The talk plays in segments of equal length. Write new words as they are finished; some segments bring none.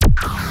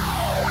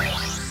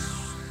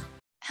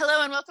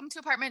Hello and welcome to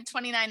Apartment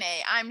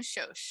 29A. I'm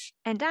Shosh.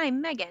 And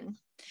I'm Megan.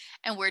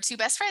 And we're two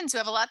best friends who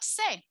have a lot to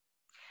say.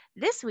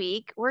 This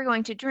week, we're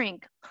going to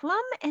drink Plum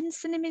and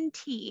Cinnamon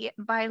Tea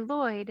by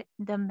Lloyd,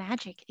 The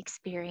Magic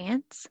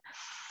Experience.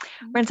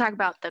 We're going to talk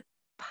about the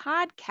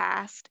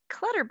podcast,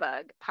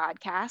 Clutterbug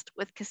podcast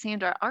with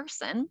Cassandra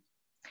Arson,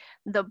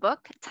 the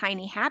book,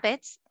 Tiny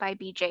Habits by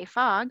BJ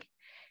Fogg,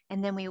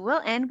 and then we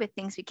will end with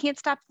things we can't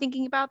stop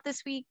thinking about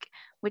this week,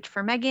 which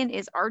for Megan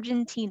is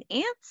Argentine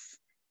ants,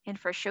 and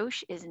for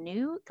Shosh is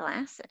new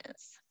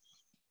glasses.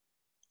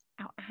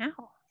 Ow,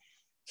 ow.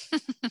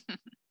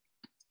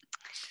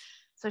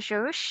 So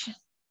Shosh,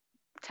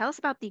 tell us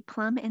about the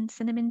plum and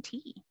cinnamon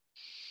tea.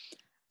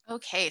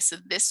 Okay, so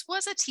this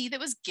was a tea that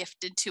was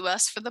gifted to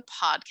us for the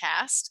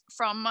podcast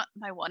from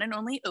my one and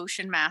only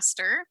Ocean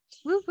Master.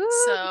 Woo-woo.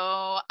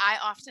 So I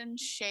often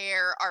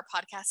share our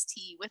podcast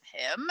tea with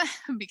him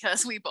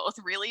because we both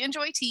really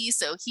enjoy tea.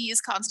 So he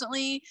is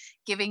constantly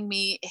giving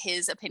me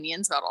his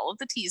opinions about all of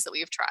the teas that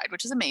we have tried,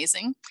 which is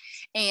amazing.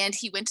 And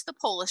he went to the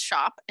Polish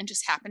shop and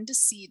just happened to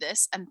see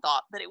this and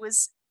thought that it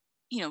was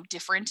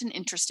different and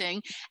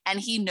interesting.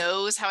 And he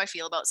knows how I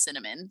feel about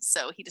cinnamon.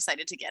 So he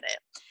decided to get it.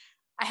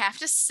 I have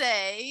to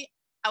say,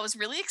 I was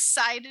really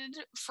excited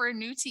for a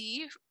new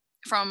tea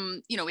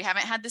from, we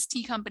haven't had this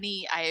tea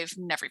company. I've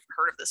never even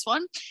heard of this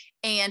one.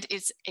 And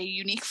it's a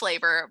unique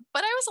flavor,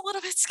 but I was a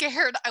little bit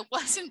scared. I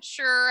wasn't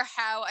sure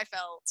how I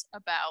felt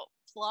about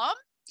plum.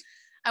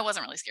 I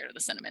wasn't really scared of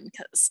the cinnamon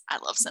because I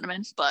love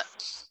cinnamon, but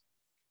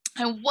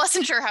I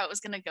wasn't sure how it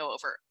was going to go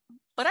over.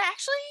 But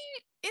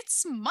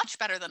it's much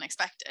better than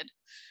expected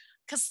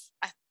because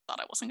I thought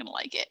I wasn't going to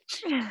like it.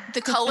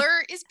 The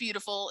color is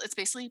beautiful. It's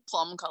basically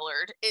plum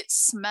colored. It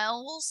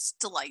smells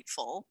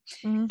delightful.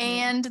 Mm-hmm.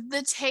 And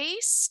the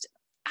taste,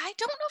 I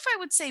don't know if I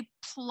would say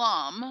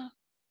plum,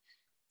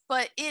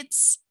 but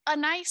it's a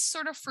nice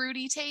sort of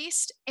fruity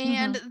taste.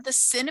 And the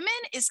cinnamon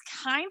is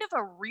kind of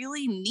a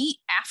really neat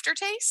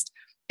aftertaste.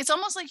 It's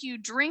almost like you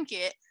drink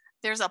it,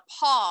 there's a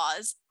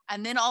pause,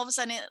 and then all of a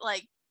sudden it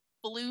like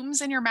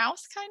blooms in your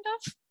mouth kind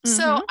of.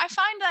 So I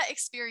find that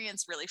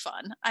experience really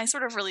fun. I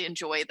sort of really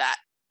enjoy that.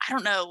 I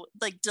don't know,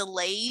 like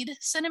delayed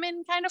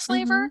cinnamon kind of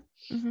flavor.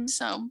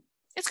 So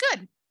it's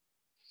good.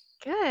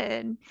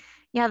 Good.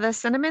 Yeah, the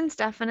cinnamon's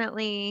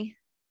definitely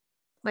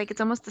like it's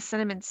almost the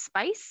cinnamon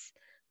spice,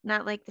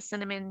 not like the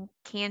cinnamon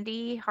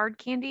candy, hard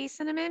candy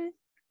cinnamon.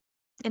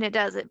 And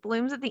it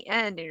blooms at the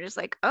end, and you're just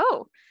like,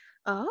 oh.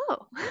 What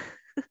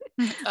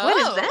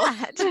is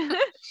that?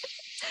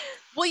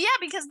 Well, yeah,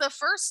 because the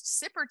first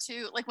sip or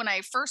two, like when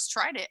I first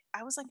tried it,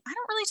 I was like, I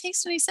don't really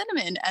taste any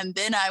cinnamon. And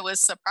then I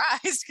was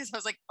surprised because I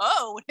was like,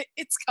 oh,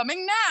 it's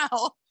coming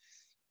now.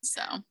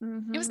 So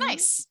it was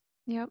nice.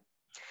 Yep.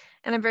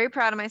 And I'm very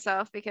proud of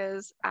myself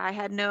because I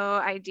had no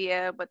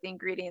idea what the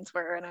ingredients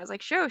were. And I was like,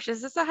 Shosh,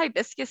 is this a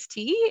hibiscus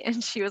tea?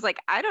 And she was like,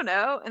 I don't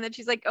know. And then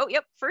she's like, oh,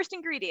 yep, first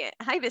ingredient,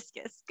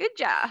 hibiscus. Good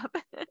job.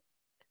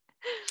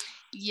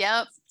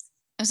 Yep.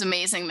 It was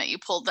amazing that you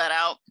pulled that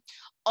out.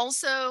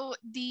 Also,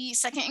 the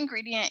second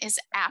ingredient is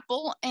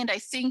apple, and I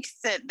think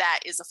that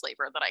is a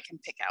flavor that I can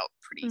pick out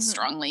pretty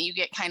strongly. You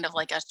get kind of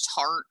like a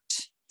tart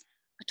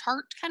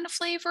kind of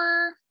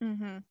flavor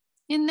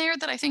in there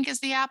that I think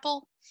is the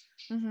apple.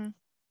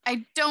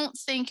 I don't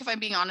think, if I'm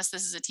being honest,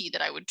 this is a tea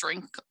that I would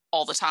drink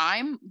all the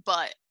time,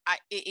 but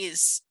it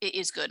is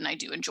good, and I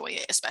do enjoy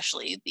it,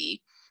 especially the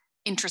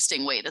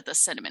interesting way that the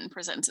cinnamon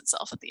presents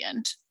itself at the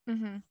end.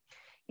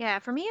 Yeah,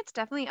 for me, it's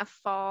definitely a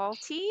fall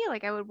tea.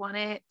 Like I would want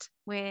it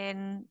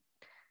when,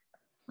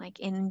 like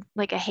in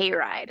like a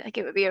hayride. Like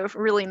it would be a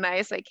really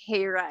nice like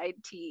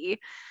hayride tea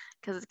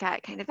because it's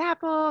got kind of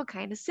apple,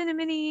 kind of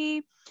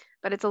cinnamony,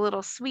 but it's a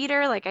little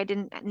sweeter. Like I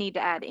didn't need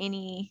to add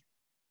any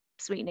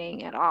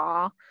sweetening at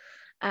all.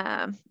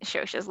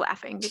 Shosh is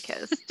laughing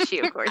because she,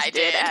 of course,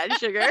 did add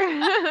sugar,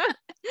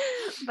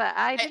 but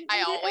I didn't.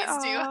 I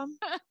always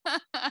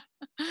do.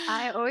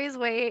 I always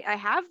wait. I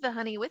have the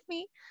honey with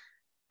me,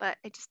 but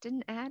I just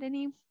didn't add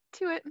any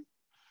to it.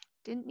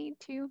 Didn't need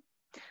to.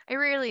 I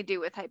rarely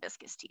do with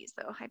hibiscus teas,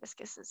 though.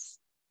 Hibiscus is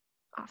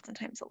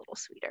oftentimes a little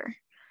sweeter.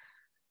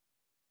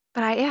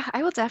 But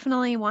I will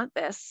definitely want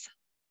this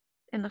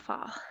in the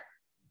fall.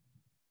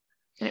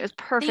 And it was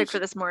perfect for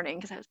this morning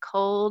because I was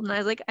cold and I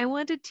was like, I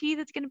want a tea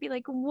that's going to be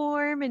like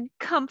warm and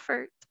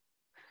comfort.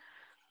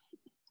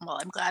 Well,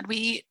 I'm glad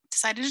we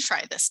decided to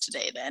try this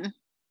today then.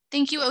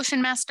 Thank you,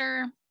 Ocean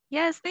Master.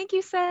 Yes, thank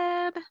you,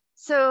 Seb.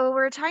 So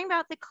we're talking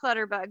about the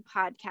Clutterbug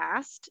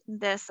podcast.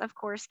 This, of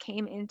course,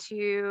 came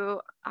into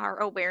our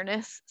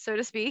awareness, so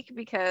to speak,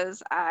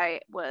 because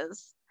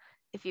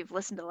if you've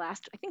listened to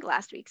last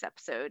week's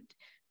episode,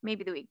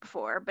 maybe the week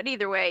before, but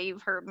either way,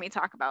 you've heard me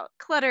talk about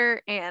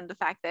clutter and the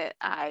fact that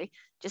I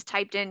just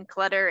typed in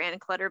clutter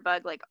and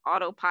Clutterbug like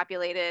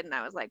auto-populated, and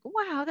I was like,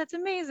 wow, that's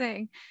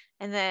amazing.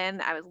 And then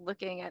I was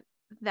looking at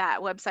that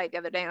website the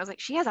other day and I was like,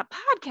 she has a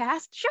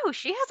podcast.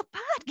 She has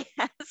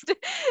a podcast.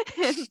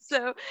 And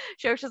so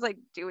Shosh was like,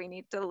 do we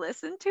need to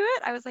listen to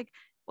it? I was like,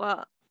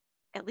 well,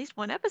 at least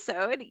one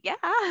episode. Yeah.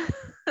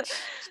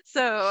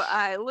 So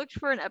I looked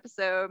for an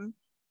episode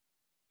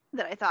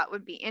that I thought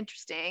would be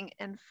interesting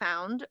and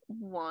found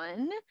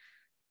one.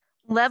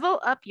 Level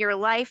up your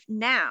life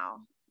now.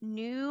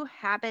 New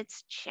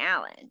habits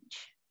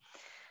challenge.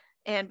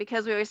 And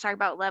because we always talk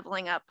about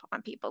leveling up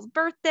on people's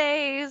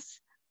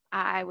birthdays,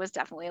 I was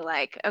definitely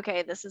like,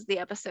 okay, this is the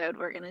episode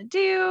we're going to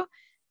do.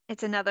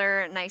 It's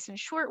another nice and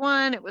short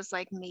one. It was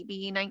like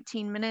maybe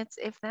 19 minutes,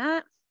 if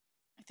that.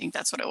 I think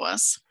that's what it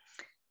was.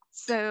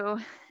 So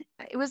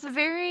it was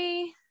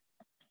I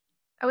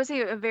would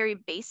say a very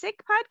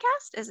basic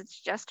podcast, as it's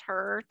just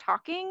her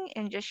talking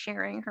and just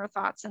sharing her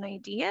thoughts and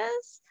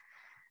ideas.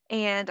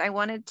 And I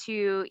wanted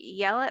to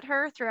yell at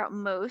her throughout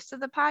most of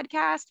the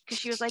podcast because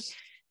she was like,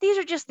 these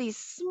are just these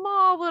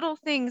small little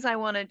things I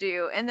want to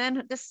do. And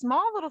then the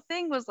small little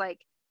thing was like,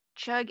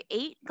 chug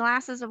 8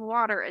 glasses of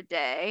water a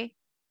day,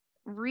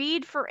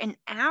 read for an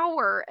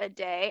hour a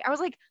day. I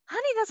was like,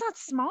 honey, that's not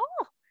small.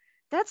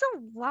 That's a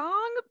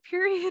long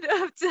period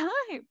of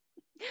time.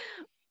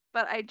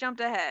 But I jumped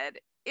ahead.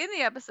 In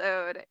the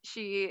episode,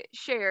 she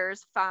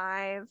shares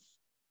 5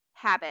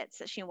 habits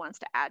that she wants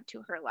to add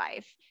to her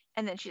life,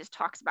 and then she just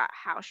talks about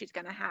how she's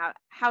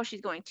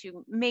going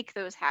to make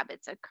those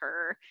habits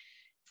occur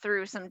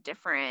through some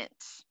different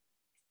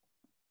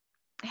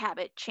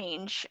habit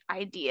change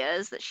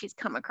ideas that she's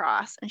come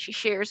across, and she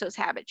shares those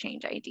habit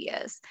change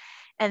ideas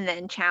and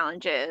then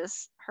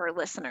challenges her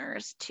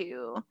listeners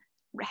to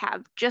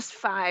have just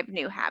 5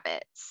 new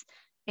habits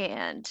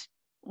and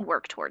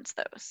work towards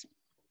those.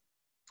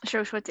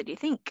 Shosh, what did you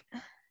think?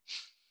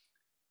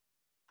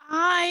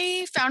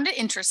 I found it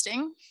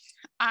interesting.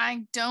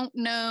 I don't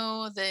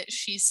know that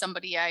she's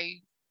somebody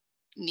I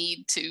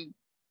need to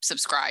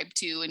subscribe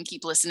to and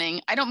keep listening.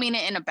 I don't mean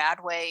it in a bad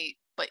way,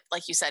 but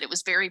like you said, it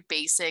was very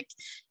basic.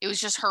 It was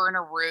just her in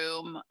a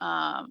room.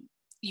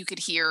 You could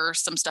hear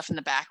some stuff in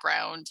the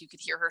background. You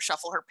could hear her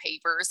shuffle her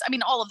papers. I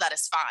mean, all of that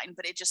is fine,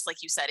 but it just,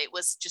 like you said, it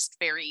was just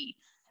very,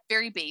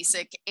 very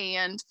basic.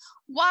 And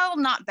while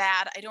not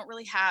bad, I don't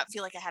really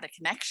feel like I had a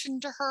connection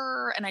to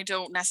her, and I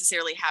don't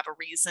necessarily have a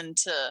reason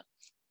to,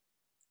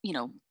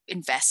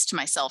 invest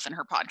myself in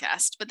her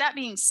podcast. But that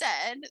being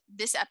said,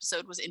 this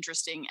episode was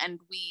interesting, and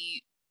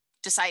we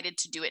decided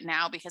to do it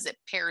now because it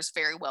pairs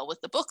very well with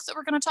the book that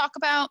we're going to talk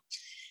about.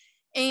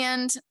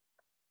 And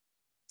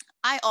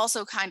I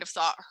also kind of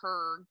thought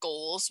her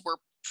goals were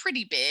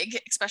pretty big,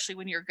 especially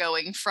when you're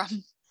going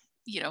from,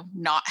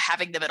 not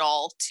having them at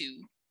all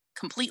to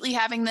completely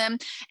having them.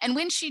 And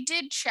when she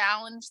did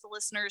challenge the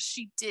listeners,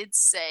 she did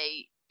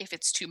say, if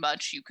it's too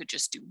much, you could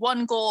just do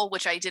 1 goal,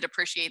 which I did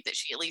appreciate that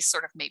she at least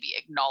sort of maybe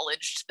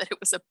acknowledged that it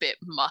was a bit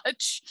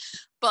much.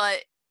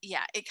 But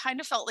yeah, it kind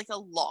of felt like a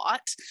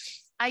lot.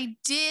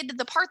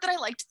 The part that I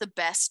liked the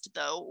best,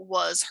 though,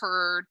 was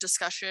her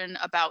discussion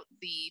about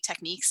the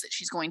techniques that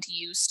she's going to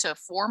use to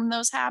form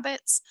those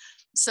habits.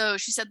 So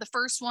she said the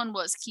first one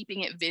was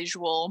keeping it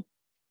visual.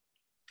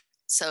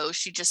 So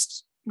she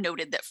just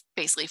noted that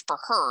basically for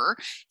her,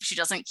 if she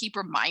doesn't keep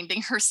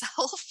reminding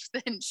herself,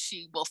 then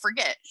she will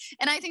forget.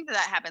 And I think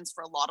that happens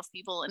for a lot of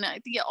people. And I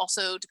think it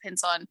also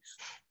depends on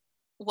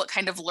what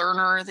kind of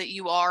learner that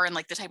you are and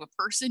like the type of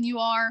person you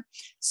are.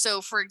 So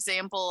for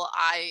example,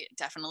 I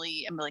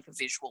definitely am like a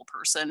visual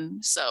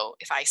person. So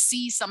if I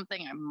see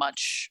something, I'm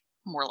much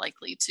more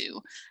likely to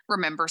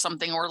remember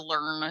something or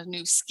learn a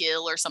new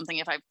skill or something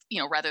if I've,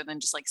 rather than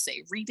just like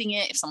say reading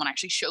it, if someone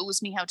actually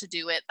shows me how to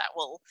do it, that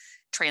will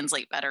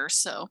translate better.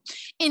 So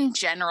in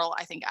general,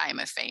 I think I am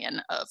a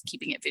fan of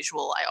keeping it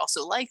visual. I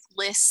also like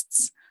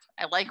lists.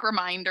 I like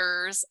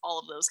reminders, all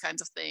of those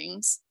kinds of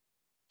things.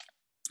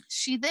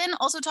 She then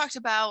also talked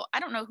about, I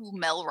don't know who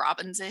Mel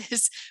Robbins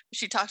is, but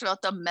she talked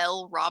about the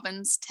Mel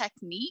Robbins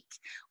technique,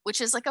 which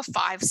is like a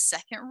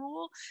 5-second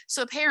rule.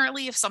 So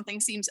apparently, if something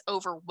seems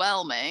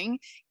overwhelming,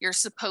 you're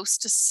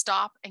supposed to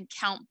stop and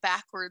count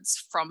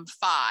backwards from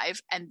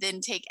 5 and then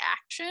take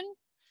action.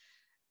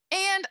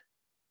 And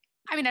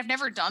I mean, I've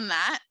never done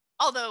that,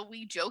 although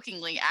we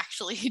jokingly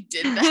actually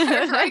did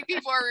that right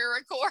before we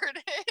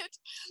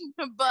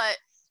recorded. But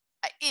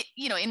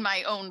in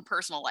my own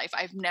personal life,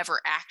 I've never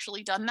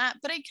actually done that,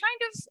 but I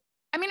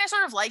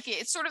sort of like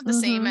it. It's sort of the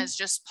same as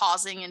just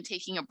pausing and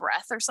taking a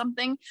breath or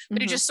something,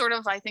 but it just sort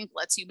of, I think,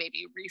 lets you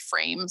maybe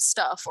reframe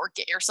stuff or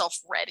get yourself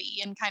ready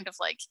and kind of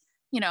like,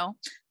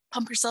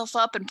 pump yourself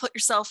up and put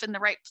yourself in the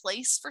right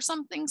place for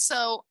something.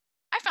 So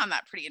I found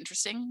that pretty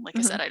interesting. Like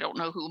I said, I don't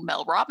know who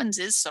Mel Robbins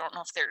is, so I don't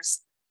know if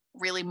there's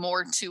really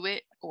more to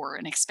it or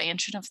an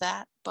expansion of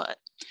that, but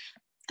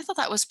I thought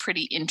that was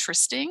pretty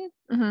interesting.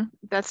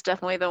 That's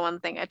definitely the one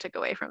thing I took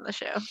away from the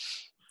show.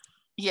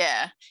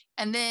 Yeah.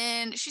 And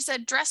then she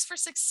said, dress for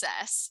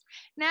success.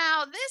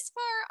 Now, this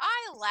part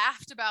I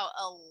laughed about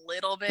a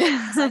little bit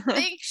because I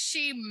think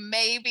she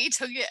maybe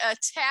took it a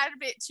tad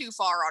bit too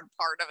far on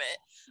part of it.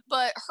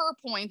 But her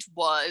point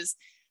was,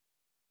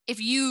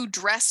 if you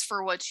dress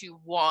for what you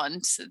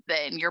want,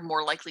 then you're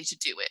more likely to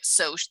do it.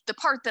 So the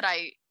part that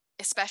I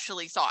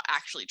especially thought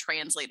actually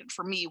translated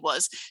for me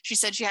was she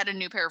said she had a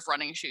new pair of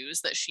running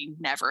shoes that she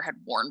never had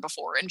worn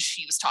before. And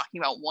she was talking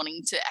about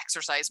wanting to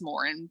exercise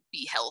more and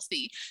be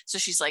healthy. So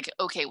she's like,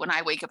 okay, when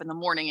I wake up in the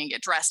morning and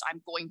get dressed,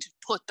 I'm going to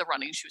put the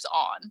running shoes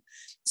on.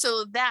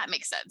 So that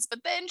makes sense.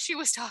 But then she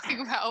was talking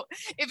about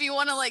if you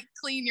want to like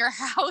clean your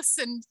house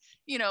and,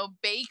 you know,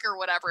 bake or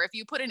whatever, if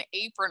you put an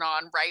apron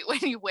on right when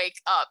you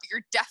wake up,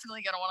 you're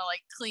definitely going to want to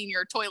like clean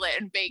your toilet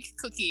and bake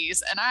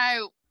cookies. And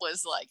I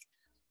was like,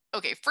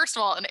 okay, first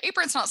of all, an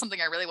apron's not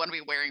something I really want to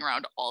be wearing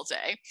around all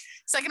day.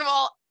 Second of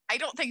all, I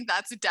don't think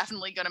that's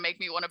definitely going to make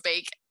me want to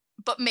bake,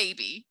 but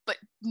maybe, but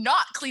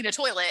not clean a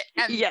toilet.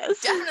 And Yes.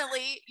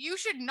 definitely you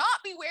should not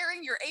be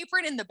wearing your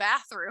apron in the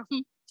bathroom.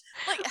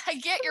 Like, I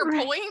get your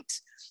Right. point,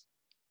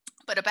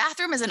 but a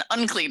bathroom is an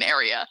unclean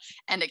area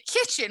and a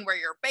kitchen where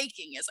you're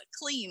baking is a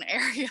clean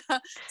area.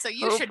 So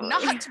you should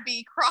not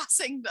be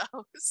crossing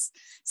those.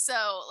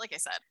 So like I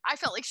said, I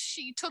felt like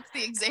she took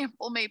the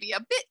example maybe a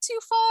bit too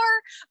far,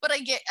 but I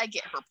get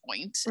her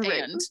point.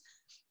 Right. And,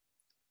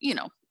 you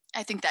know,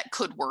 I think that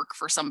could work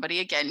for somebody.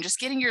 Again, just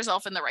getting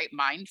yourself in the right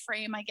mind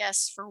frame, I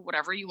guess, for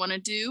whatever you want to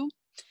do.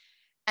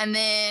 And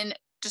then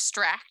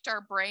distract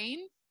our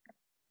brain.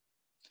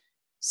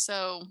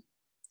 So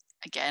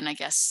again, I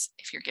guess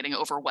if you're getting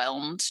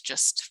overwhelmed,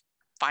 just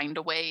find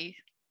a way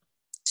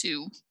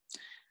to,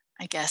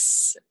 I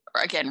guess,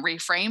 again,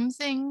 reframe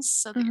things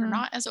so that you're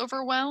not as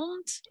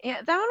overwhelmed.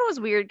 Yeah, that one was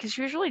weird because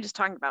she was really just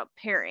talking about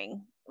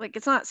pairing. Like,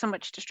 it's not so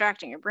much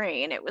distracting your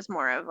brain. It was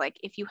more of like,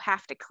 if you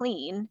have to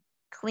clean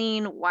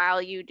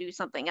while you do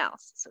something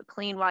else. So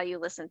clean while you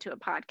listen to a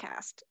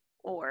podcast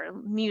or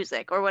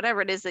music or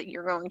whatever it is that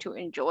you're going to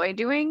enjoy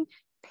doing,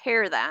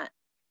 pair that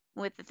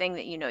with the thing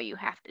that you know you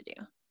have to do.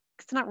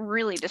 It's not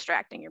really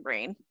distracting your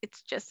brain.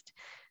 It's just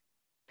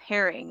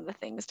pairing the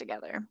things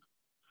together.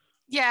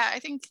 Yeah, I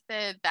think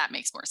that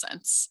makes more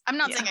sense. I'm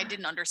not saying I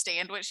didn't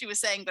understand what she was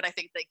saying, but I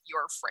think like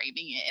you're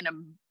framing it in a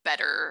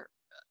better,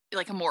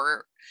 like a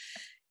more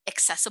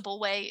accessible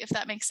way, if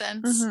that makes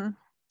sense. Mm-hmm.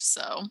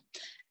 So,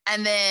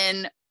 and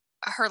then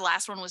her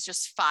last one was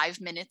just 5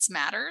 minutes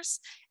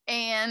matters.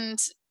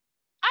 And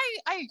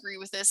I agree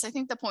with this. I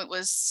think the point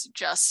was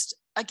just,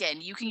 again,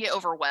 you can get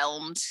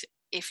overwhelmed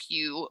if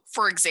you,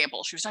 for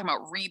example, she was talking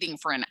about reading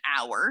for an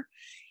hour.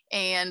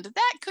 And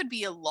that could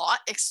be a lot,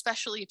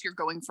 especially if you're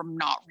going from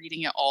not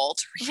reading at all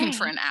to reading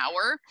for an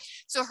hour.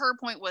 So her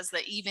point was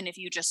that even if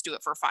you just do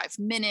it for 5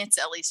 minutes,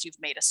 at least you've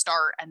made a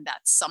start and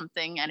that's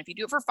something. And if you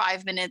do it for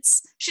 5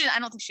 minutes, I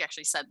don't think she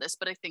actually said this,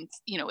 but I think,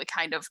 you know, it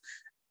kind of,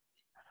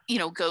 you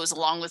know, goes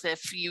along with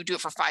if you do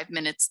it for 5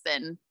 minutes,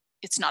 then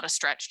it's not a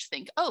stretch to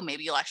think, oh,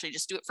 maybe you'll actually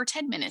just do it for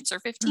 10 minutes or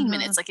 15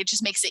 minutes. Like, it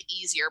just makes it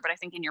easier. But I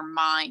think in your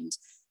mind,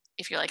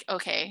 if you're like,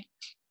 okay,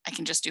 I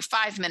can just do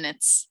 5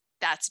 minutes,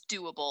 that's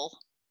doable.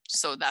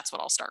 So that's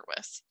what I'll start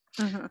with.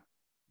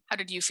 How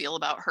did you feel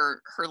about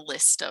her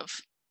list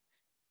of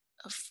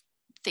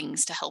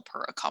things to help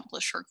her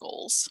accomplish her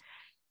goals?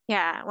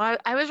 Yeah, well,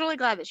 I was really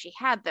glad that she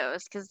had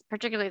those because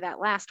particularly that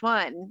last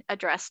one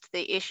addressed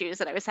the issues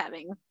that I was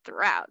having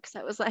throughout. Because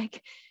I was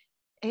like,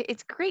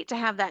 it's great to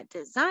have that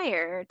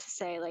desire to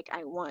say, like,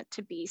 I want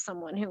to be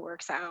someone who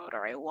works out,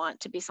 or I want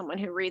to be someone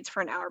who reads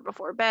for an hour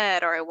before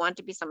bed, or I want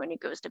to be someone who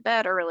goes to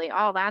bed early,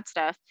 all that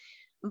stuff.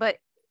 But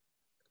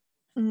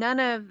none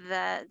of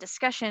the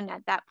discussion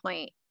at that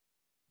point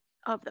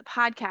of the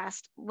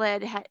podcast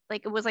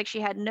it was like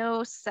she had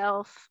no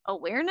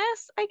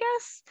self-awareness, I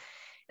guess,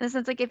 in the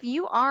sense, like, if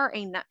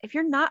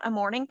you're not a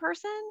morning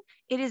person,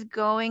 it is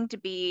going to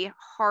be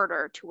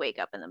harder to wake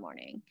up in the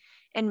morning.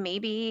 And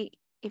maybe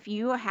if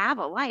you have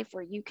a life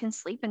where you can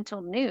sleep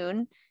until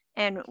noon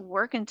and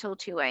work until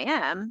 2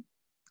 a.m.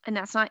 and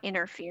that's not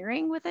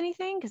interfering with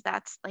anything, because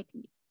that's like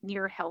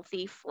your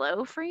healthy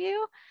flow for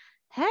you,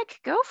 heck,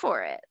 go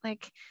for it.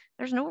 Like,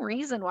 there's no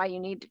reason why you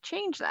need to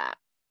change that.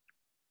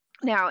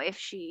 Now, if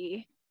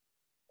she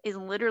is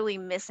literally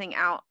missing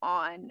out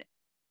on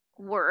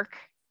work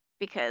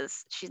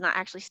because she's not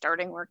actually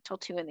starting work till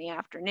 2 in the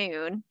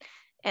afternoon,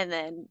 and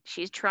then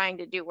she's trying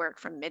to do work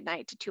from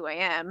midnight to 2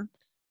 a.m.,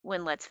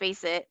 when, let's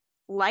face it,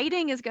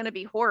 lighting is going to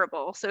be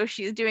horrible. So if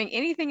she's doing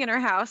anything in her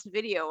house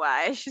video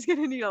wise, she's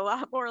going to need a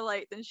lot more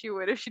light than she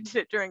would if she did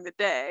it during the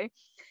day.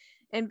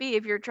 And B,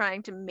 if you're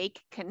trying to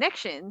make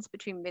connections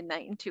between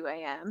midnight and 2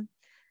 a.m.,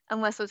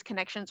 unless those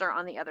connections are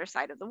on the other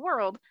side of the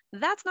world,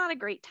 that's not a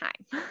great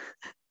time.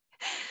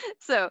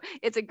 So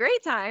it's a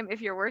great time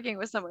if you're working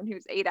with someone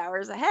who's 8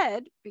 hours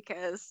ahead,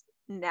 because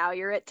now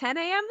you're at 10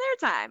 a.m.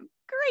 their time.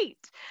 Great.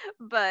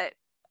 But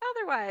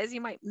otherwise,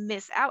 you might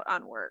miss out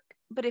on work.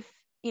 But if,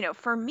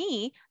 for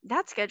me,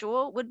 that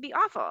schedule would be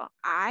awful.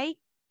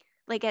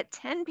 Like at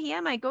 10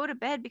 p.m., I go to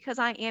bed because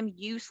I am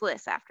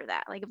useless after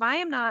that. Like, if I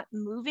am not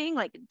moving,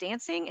 like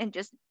dancing and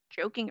just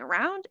joking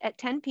around at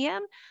 10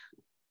 p.m.,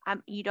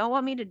 you don't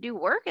want me to do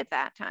work at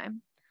that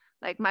time.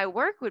 Like, my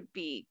work would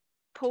be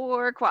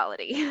poor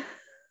quality.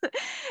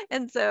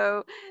 And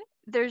so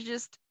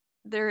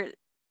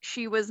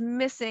she was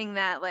missing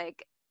that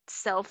like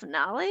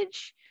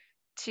self-knowledge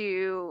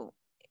to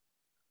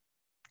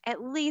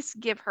at least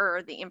give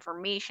her the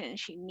information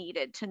she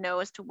needed to know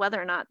as to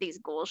whether or not these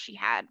goals she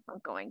had were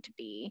going to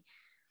be,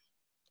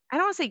 I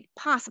don't want to say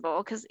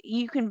possible, because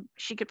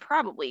she could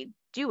probably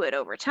do it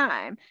over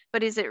time,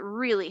 but is it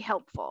really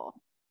helpful?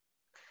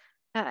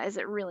 Is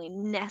it really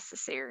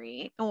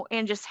necessary? Oh,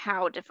 and just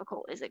how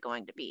difficult is it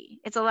going to be?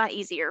 It's a lot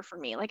easier for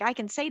me. Like I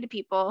can say to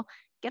people,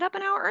 get up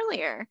an hour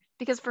earlier,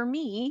 because for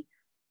me,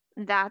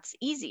 that's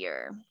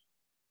easier.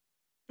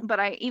 But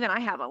I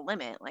have a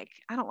limit. Like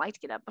I don't like to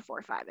get up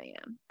before 5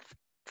 a.m.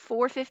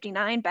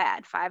 4:59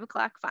 bad, 5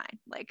 o'clock fine.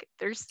 Like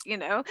there's,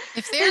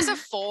 If there's a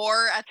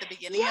 4 at the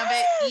beginning of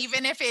it, Yes!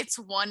 even if it's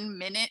 1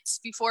 minute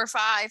before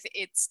 5,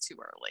 it's too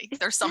early.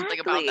 There's something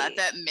about Exactly.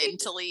 that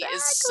mentally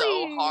is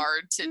so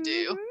hard to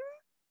do.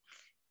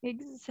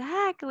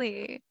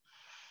 Exactly.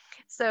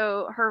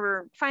 So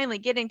her finally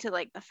getting to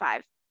like the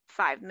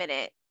 5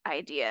 minute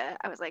idea,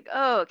 I was like,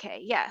 oh,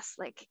 okay, yes.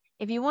 Like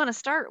if you want to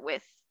start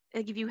with,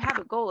 like if you have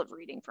a goal of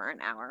reading for an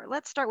hour,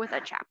 let's start with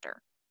a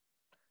chapter,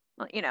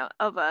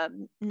 of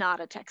not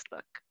a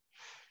textbook,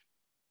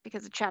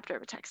 because a chapter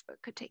of a textbook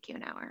could take you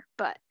an hour,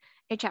 but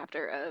a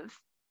chapter of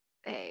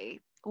a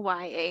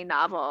YA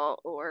novel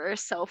or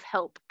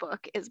self-help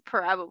book is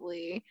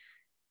probably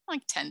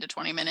Like 10 to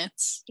 20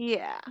 minutes.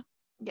 yeah.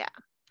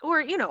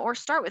 Or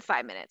start with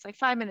 5 minutes. Like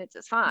 5 minutes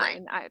is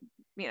fine. Right.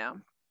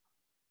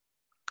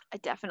 I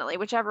definitely,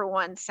 whichever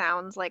one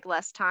sounds like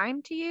less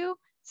time to you,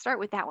 start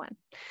with that one.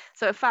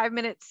 So if 5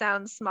 minutes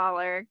sounds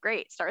smaller,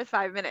 great, start with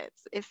 5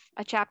 minutes. If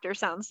a chapter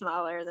sounds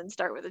smaller, then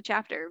start with a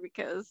chapter,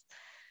 because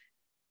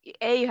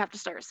A, you have to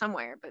start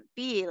somewhere, but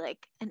B, like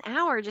an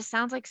hour just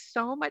sounds like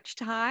so much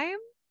time.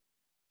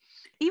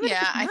 Even if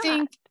Yeah, it's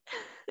not.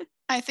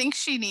 I think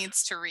she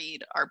needs to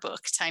read our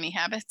book, Tiny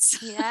Habits.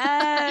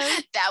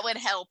 Yes. That would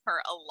help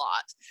her a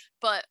lot.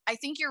 But I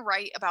think you're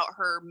right about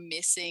her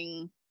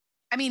missing.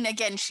 I mean,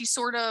 again, she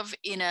sort of,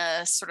 in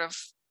a sort of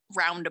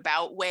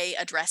roundabout way,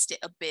 addressed it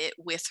a bit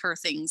with her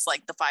things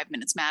like the 5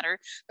 minutes matter.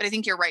 But I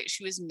think you're right.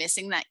 She was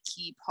missing that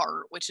key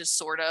part, which is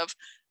sort of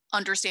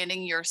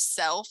understanding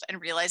yourself and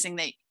realizing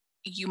that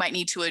you might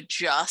need to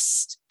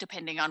adjust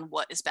depending on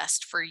what is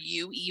best for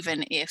you,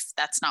 even if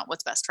that's not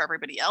what's best for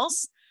everybody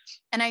else.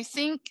 And I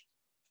think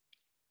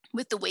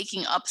with the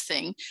waking up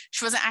thing,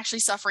 she wasn't actually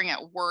suffering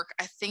at work.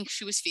 I think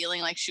she was feeling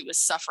like she was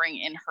suffering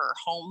in her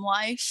home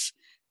life,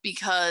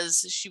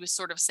 because she was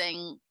sort of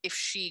saying if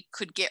she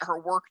could get her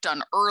work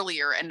done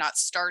earlier and not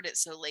start it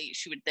so late,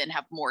 she would then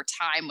have more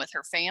time with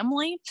her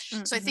family.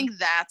 Mm-hmm. So I think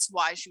that's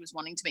why she was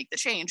wanting to make the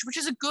change, which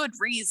is a good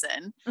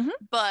reason. Mm-hmm.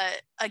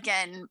 But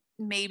again,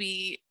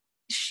 maybe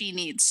she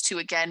needs to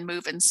again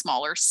move in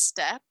smaller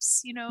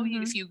steps.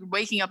 If you're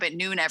waking up at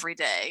noon every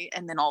day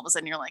and then all of a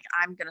sudden you're like,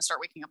 I'm going to start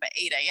waking up at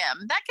 8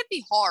 a.m. That could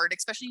be hard,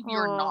 especially if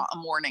you're not a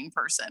morning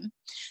person.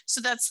 So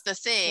that's the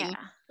thing. Yeah.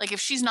 Like if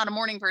she's not a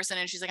morning person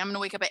and she's like, I'm going to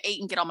wake up at 8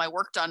 and get all my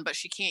work done, but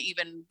she can't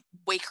even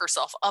wake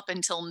herself up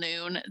until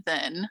noon,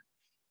 then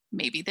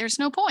maybe there's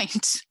no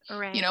point,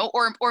 right.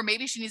 Or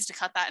maybe she needs to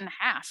cut that in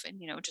half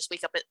and, just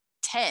wake up at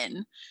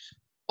 10,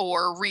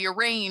 or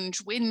rearrange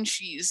when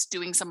she's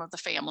doing some of the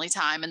family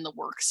time and the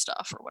work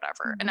stuff or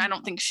whatever. Mm-hmm. And I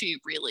don't think she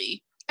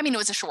really, it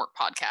was a short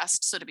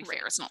podcast. So to be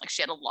fair, it's not like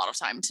she had a lot of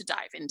time to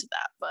dive into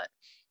that, but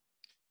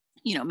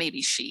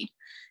maybe she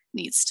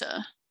needs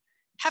to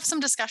have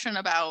some discussion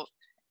about,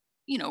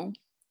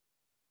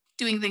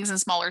 doing things in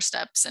smaller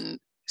steps and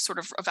sort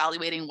of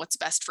evaluating what's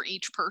best for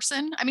each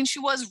person. She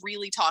was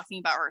really talking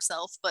about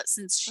herself, but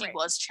since she right.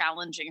 was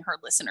challenging her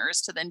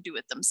listeners to then do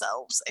it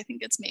themselves, I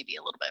think it's maybe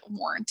a little bit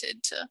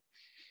warranted to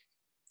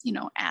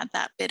add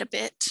that bit a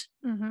bit.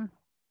 Mm-hmm.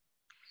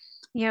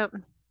 Yep.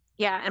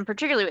 Yeah. And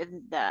particularly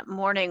with the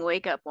morning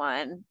wake up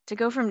one, to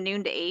go from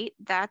noon to 8,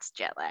 that's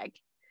jet lag.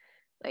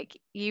 Like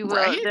you will,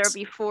 right? There'll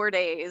be 4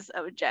 days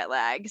of jet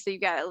lag. So you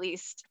got at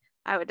least,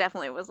 I would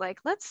definitely was like,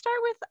 let's start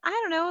with,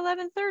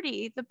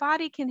 11:30. The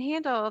body can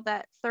handle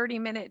that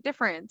 30-minute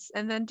difference,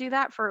 and then do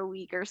that for a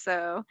week or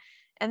so.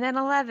 And then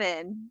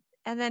 11,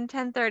 and then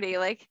 10:30.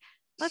 Like,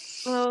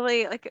 let's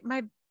slowly, like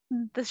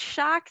the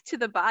shock to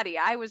the body,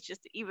 I was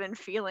just even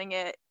feeling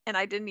it, and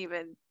I didn't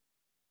even,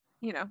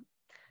 it's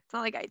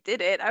not like I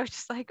did it. I was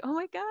just like, oh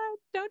my God,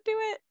 don't do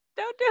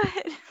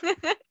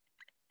it.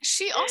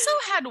 She also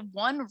had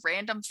one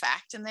random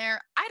fact in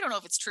there. I don't know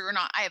if it's true or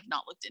not. I have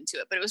not looked into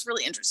it, but it was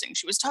really interesting.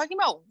 She was talking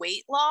about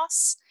weight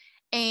loss.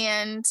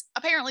 And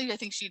apparently, I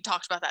think she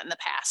talked about that in the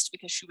past,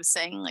 because she was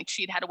saying like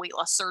she'd had a weight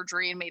loss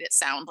surgery and made it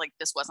sound like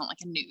this wasn't like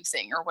a new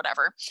thing or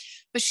whatever.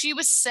 But she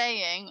was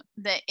saying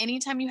that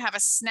anytime you have a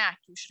snack,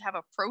 you should have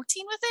a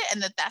protein with it,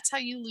 and that's how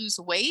you lose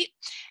weight.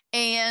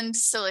 And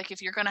so like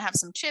if you're going to have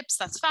some chips,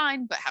 that's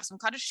fine, but have some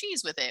cottage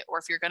cheese with it. Or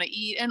if you're going to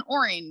eat an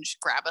orange,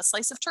 grab a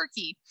slice of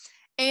turkey.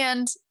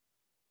 And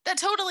that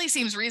totally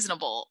seems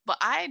reasonable, but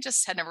I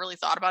just had never really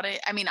thought about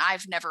it.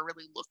 I've never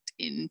really looked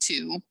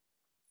into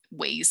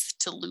ways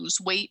to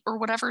lose weight or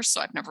whatever, so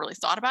I've never really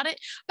thought about it.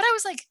 But I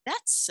was like,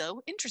 that's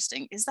so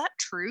interesting. Is that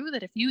true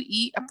that if you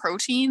eat a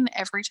protein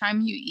every time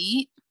you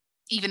eat,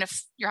 even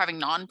if you're having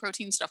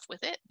non-protein stuff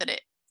with it, that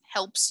it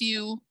helps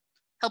you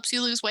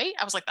lose weight?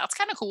 I was like, that's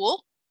kind of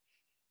cool.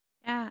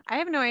 Yeah, I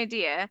have no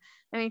idea.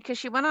 I mean, because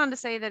she went on to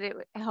say that it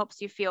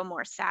helps you feel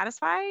more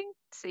satisfying,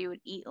 so you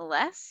would eat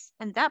less.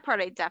 And that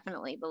part I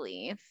definitely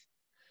believe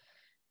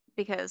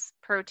because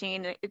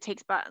protein, it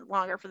takes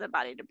longer for the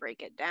body to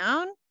break it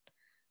down.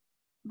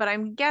 But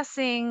I'm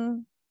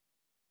guessing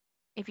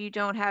if you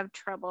don't have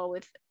trouble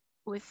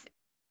with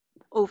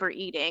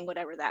overeating,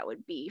 whatever that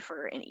would be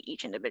for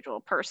each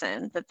individual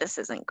person, that this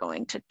isn't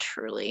going to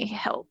truly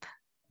help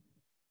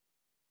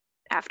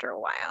after a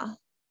while.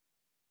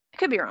 I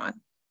could be wrong,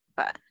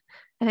 but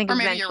I think Or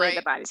maybe you're eventually the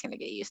right. body's going to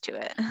get used to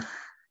it.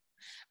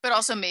 But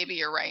also maybe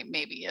you're right.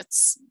 Maybe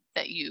it's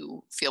that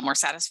you feel more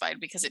satisfied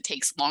because it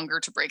takes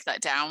longer to break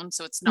that down.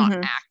 So it's not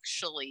Mm-hmm.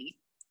 actually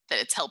that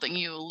it's helping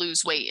you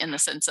lose weight in the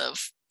sense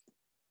of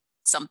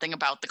something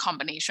about the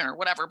combination or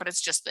whatever, but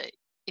it's just that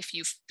if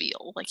you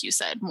feel, like you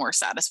said, more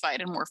satisfied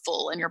and more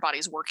full and your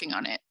body's working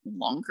on it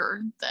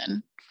longer,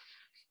 then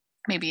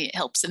maybe it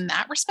helps in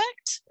that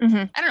respect.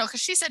 Mm-hmm. I don't know,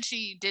 because she said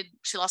she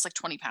lost like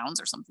 20 pounds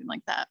or something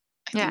like that,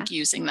 I Yeah. think,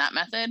 using that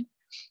method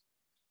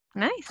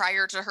Nice.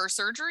 prior to her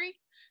surgery.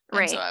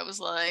 And so Right. I was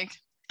like,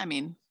 I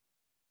mean,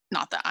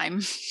 not that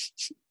I'm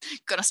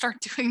gonna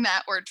start doing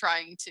that or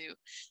trying to,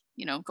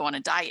 go on a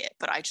diet,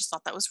 but I just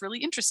thought that was really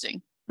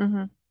interesting.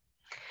 Mm-hmm.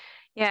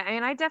 Yeah, I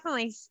mean, I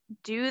definitely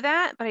do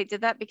that, but I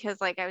did that because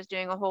like I was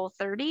doing a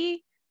Whole30,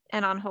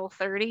 and on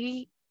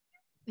Whole30,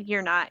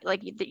 you're not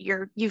like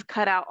you've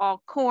cut out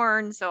all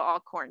corn, so all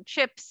corn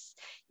chips,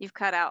 you've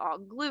cut out all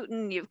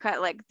gluten, you've cut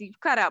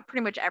out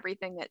pretty much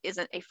everything that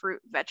isn't a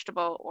fruit,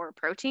 vegetable, or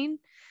protein.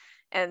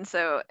 And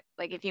so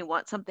like if you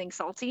want something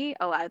salty,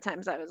 a lot of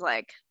times I was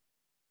like,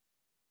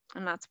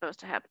 I'm not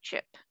supposed to have a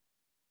chip.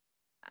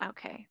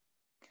 Okay,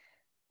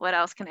 what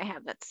else can I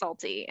have that's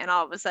salty? And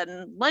all of a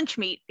sudden, lunch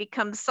meat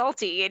becomes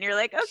salty, and you're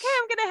like, okay,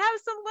 I'm gonna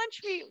have some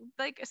lunch meat,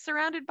 like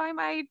surrounded by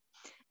my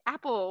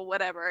apple,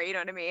 whatever, you know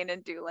what I mean,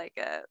 and do like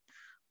a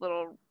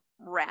little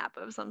wrap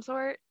of some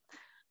sort.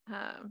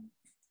 Um,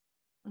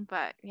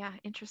 but yeah,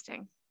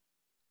 interesting.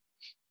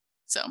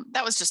 So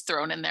that was just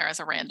thrown in there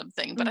as a random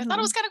thing, but I thought it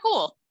Mm-hmm. was kind of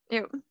cool.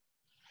 Yep.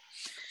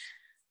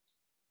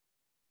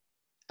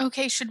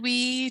 Okay, should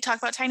we talk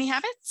about tiny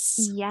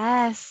habits?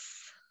 Yes.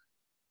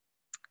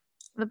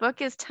 The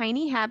book is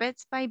Tiny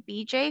Habits by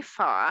BJ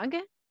Fogg.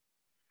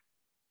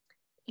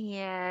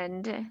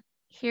 And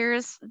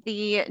here's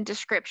the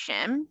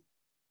description.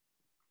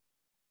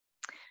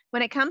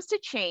 When it comes to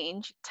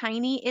change,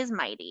 tiny is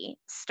mighty.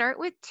 Start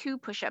with 2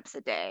 push-ups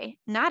a day,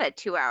 not a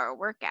 2-hour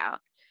workout,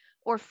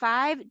 or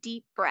 5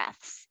 deep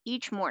breaths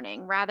each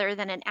morning rather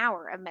than an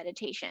hour of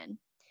meditation.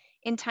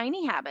 In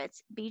Tiny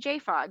Habits,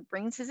 BJ Fogg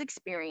brings his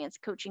experience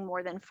coaching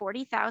more than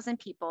 40,000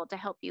 people to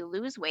help you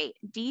lose weight,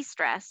 de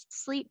stress,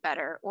 sleep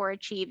better, or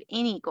achieve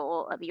any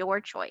goal of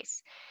your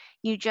choice.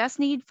 You just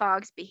need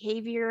Fogg's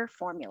behavior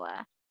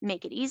formula.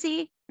 Make it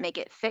easy, make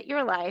it fit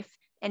your life,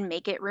 and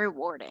make it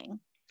rewarding.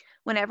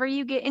 Whenever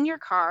you get in your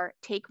car,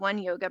 take one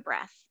yoga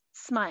breath.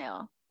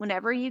 Smile.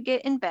 Whenever you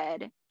get in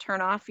bed,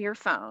 turn off your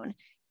phone.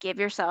 Give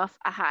yourself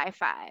a high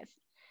five.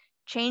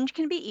 Change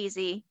can be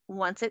easy.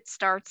 Once it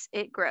starts,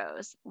 it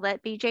grows.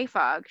 Let BJ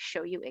Fogg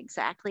show you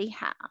exactly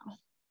how.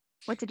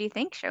 What did you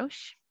think,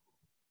 Shosh?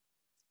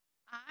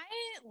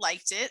 I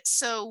liked it.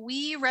 So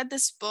we read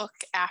this book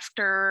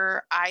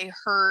after I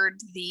heard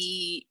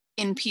the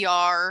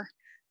NPR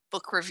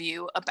book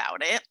review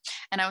about it.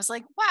 And I was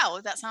like, wow,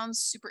 that sounds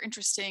super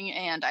interesting.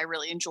 And I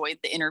really enjoyed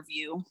the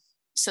interview.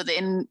 So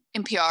the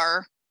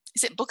NPR,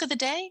 is it Book of the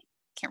Day?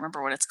 Can't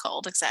remember what it's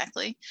called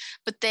exactly.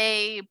 But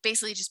they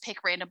basically just pick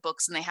random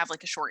books and they have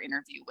like a short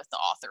interview with the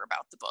author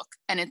about the book.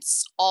 And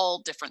it's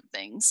all different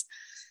things.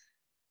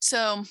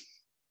 So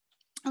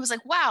I was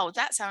like, wow,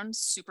 that sounds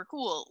super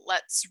cool.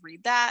 Let's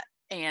read that.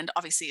 And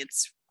obviously,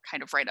 it's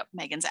kind of right up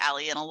Megan's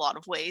alley in a lot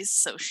of ways.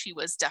 So she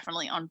was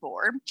definitely on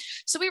board.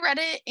 So we read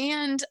it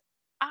and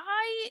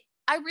I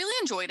really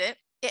enjoyed it.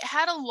 It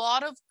had a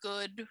lot of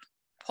good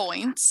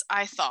points,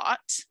 I thought.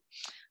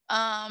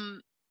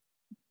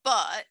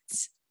 But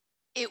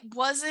it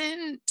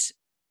wasn't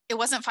it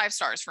wasn't 5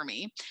 stars for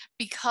me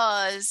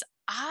because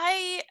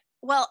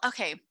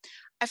okay,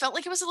 I felt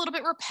like it was a little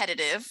bit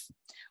repetitive,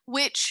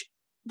 which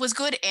was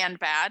good and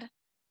bad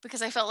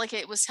because I felt like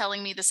it was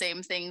telling me the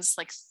same things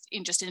like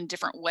in a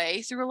different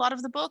way through a lot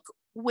of the book,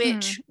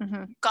 which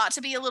Mm-hmm. got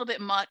to be a little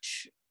bit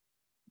much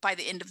by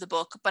the end of the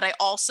book, but I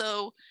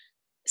also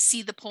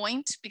see the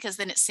point because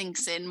then it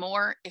sinks in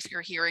more if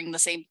you're hearing the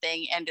same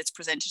thing and it's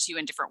presented to you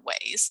in different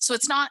ways. So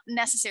it's not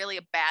necessarily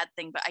a bad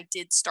thing, but I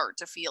did start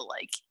to feel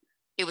like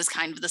it was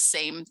kind of the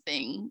same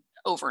thing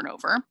over and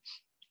over.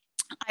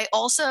 I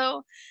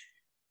also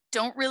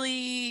don't really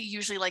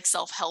usually like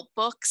self-help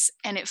books,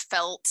 and it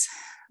felt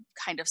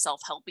kind of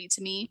self-helpy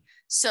to me.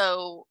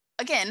 So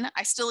again,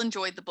 I still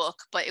enjoyed the book,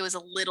 but it was a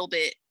little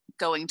bit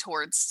going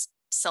towards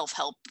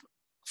self-help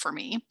for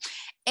me.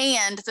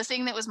 And the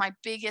thing that was my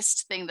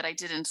biggest thing that I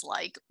didn't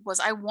like was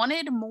I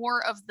wanted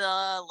more of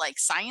the like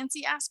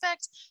sciencey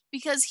aspect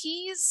because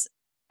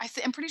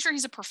I'm pretty sure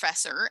he's a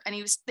professor and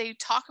they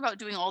talk about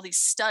doing all these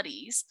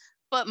studies,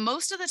 but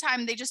most of the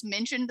time they just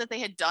mentioned that they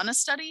had done a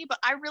study, but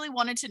I really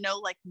wanted to know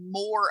like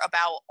more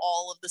about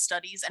all of the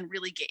studies and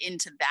really get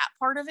into that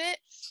part of it.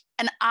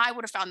 And I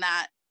would have found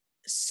that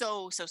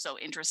so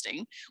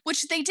interesting,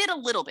 which they did a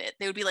little bit.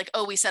 They would be like,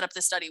 oh, we set up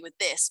the study with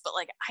this, but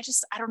like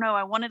I don't know,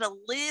 I wanted a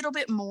little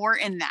bit more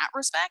in that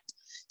respect.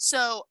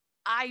 So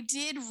I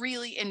did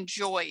really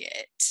enjoy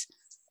it,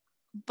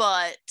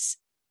 but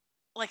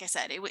like I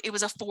said, it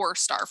was a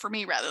 4-star for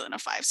me rather than a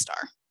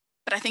 5-star.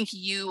 But I think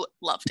you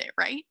loved it,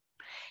 right?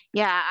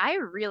 Yeah, I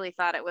really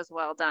thought it was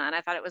well done.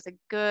 I thought it was a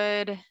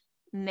good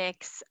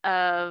mix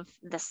of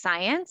the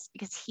science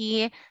because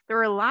there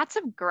were lots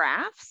of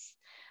graphs.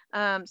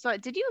 So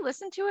did you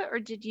listen to it or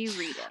did you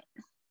read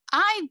it?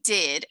 I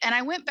did, and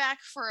I went back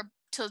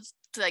to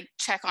like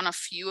check on a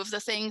few of the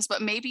things,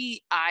 but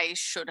maybe I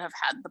should have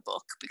had the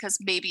book because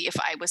maybe if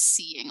I was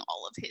seeing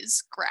all of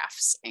his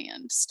graphs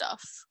and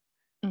stuff,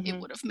 it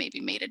would have maybe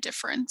made a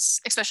difference,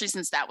 especially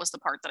since that was the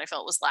part that I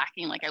felt was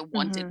lacking. Like I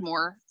wanted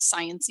more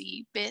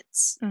sciencey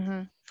bits.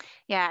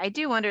 Yeah, I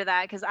do wonder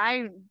that because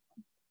I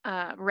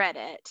read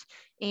it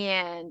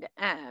and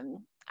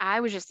I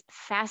was just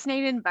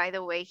fascinated by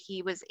the way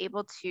he was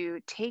able to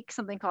take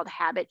something called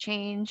habit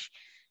change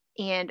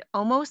and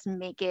almost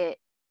make it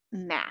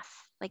math.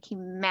 Like he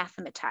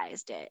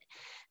mathematized it.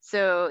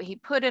 So he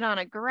put it on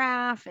a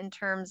graph in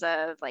terms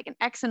of like an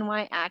X and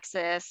Y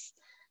axis.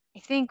 I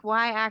think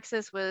Y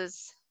axis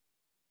was,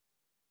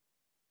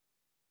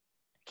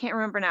 I can't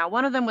remember now.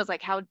 One of them was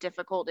like how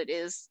difficult it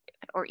is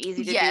or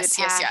easy to do a task.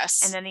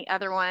 Yes. And then the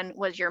other one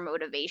was your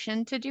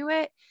motivation to do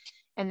it.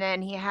 And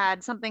then he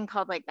had something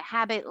called like the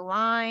habit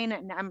line.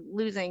 And I'm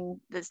losing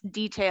this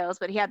details,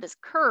 but he had this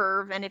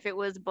curve. And if it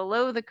was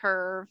below the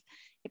curve,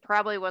 it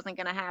probably wasn't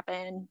going to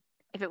happen.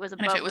 If it was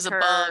above the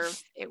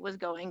curve,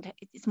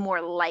 it's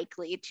more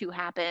likely to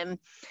happen.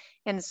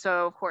 And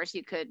so of course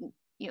you could,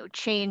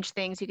 change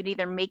things. You could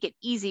either make it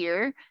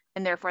easier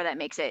and therefore that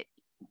makes it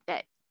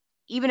that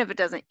even if it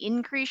doesn't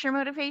increase your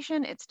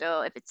motivation, it's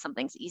still, if it's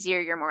something's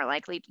easier, you're more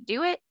likely to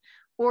do it.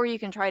 Or you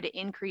can try to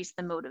increase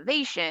the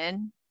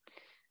motivation,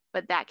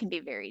 but that can be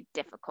very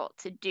difficult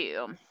to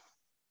do.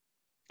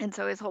 And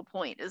so his whole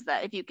point is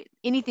that if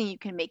anything you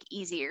can make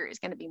easier is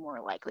going to be more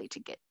likely to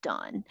get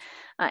done.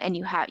 And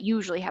you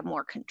usually have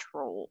more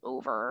control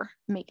over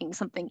making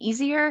something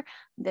easier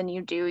than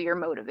you do your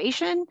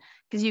motivation,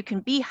 because you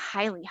can be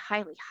highly,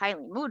 highly,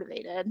 highly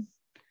motivated,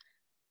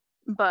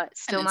 but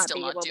still not be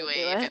able to do it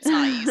if it's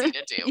not easy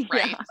to do,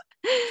 right?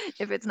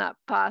 If it's not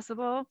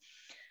possible.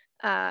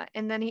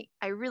 And then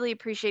I really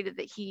appreciated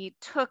that he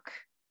took,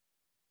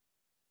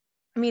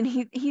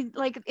 he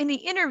like in the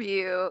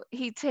interview,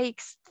 he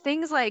takes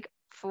things like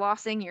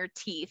flossing your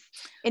teeth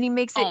and he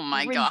makes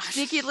it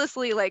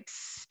ridiculously like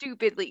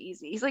stupidly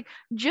easy. He's like,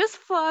 just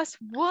floss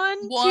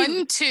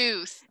one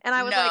tooth. And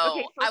I was like,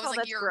 okay, first of all,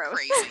 that's you're gross.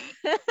 Crazy.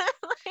 Like,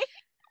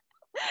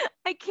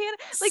 I can't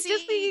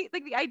just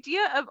the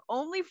idea of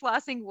only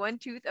flossing one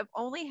tooth, of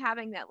only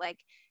having that like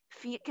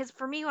because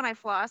for me when I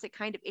floss it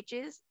kind of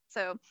itches.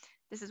 So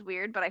this is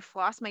weird, but I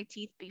floss my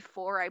teeth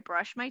before I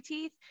brush my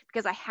teeth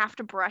because I have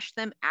to brush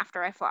them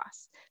after I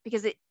floss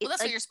because well, that's like,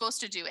 what you're supposed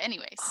to do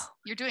anyways.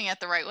 You're doing it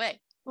the right way.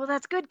 Well,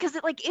 that's good because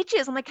it like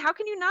itches. I'm like, how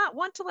can you not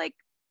want to like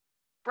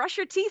brush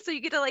your teeth so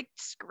you get to like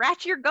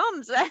scratch your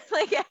gums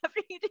like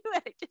after you do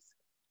it?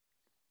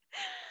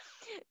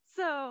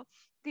 So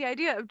the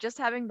idea of just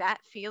having that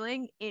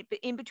feeling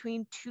in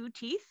between two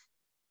teeth,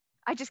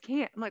 I just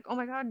can't. I'm like, oh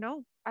my God,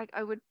 no.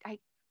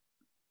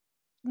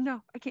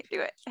 No, I can't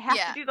do it. I have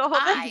to do the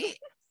whole thing.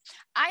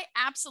 I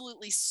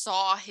absolutely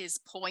saw his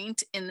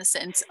point in the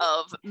sense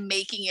of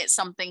making it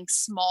something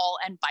small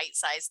and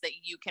bite-sized that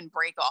you can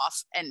break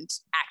off and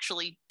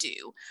actually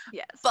do.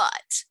 Yes.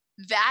 But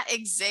that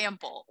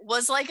example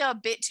was like a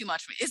bit too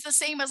much. It's the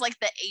same as like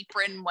the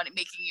apron when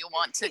making you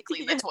want to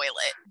clean the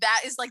toilet.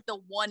 That is like the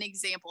one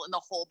example in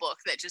the whole book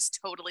that just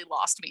totally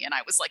lost me. And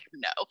I was like,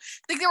 no.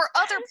 Like there were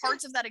other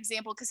parts of that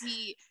example because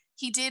he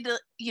did,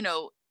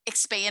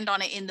 expand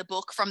on it in the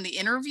book from the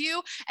interview.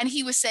 And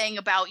he was saying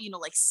about,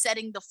 like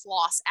setting the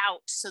floss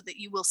out so that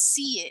you will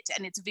see it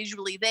and it's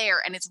visually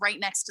there and it's right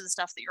next to the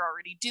stuff that you're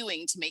already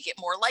doing to make it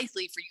more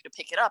likely for you to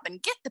pick it up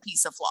and get the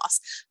piece of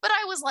floss. But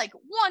I was like,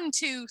 one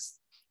tooth.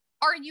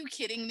 Are you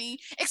kidding me?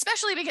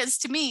 Especially because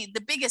to me, the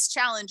biggest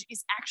challenge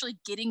is actually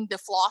getting the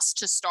floss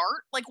to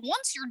start. Like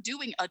once you're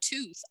doing a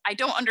tooth, I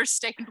don't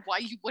understand why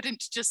you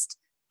wouldn't just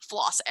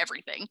floss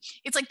everything.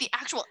 It's like the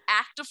actual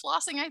act of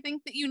flossing, I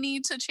think, that you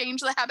need to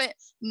change the habit,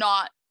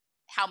 not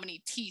how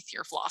many teeth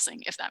you're flossing,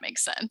 if that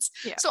makes sense.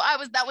 Yeah. So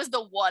that was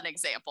the one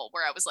example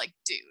where I was like,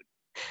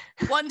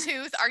 dude, one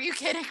tooth, are you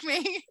kidding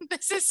me?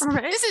 This is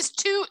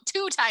too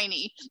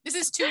tiny. This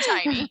is too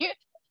tiny.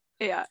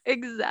 Yeah,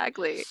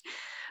 exactly.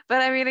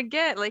 But I mean,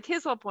 again, like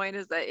his whole point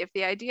is that if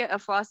the idea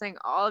of flossing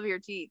all of your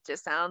teeth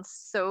just sounds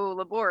so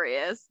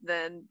laborious,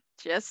 then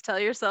just tell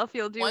yourself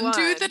you'll do one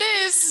tooth it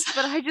is.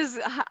 But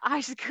I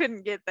just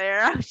couldn't get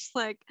there. I was just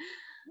like,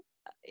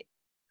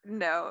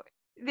 no.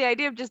 The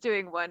idea of just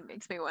doing one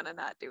makes me want to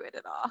not do it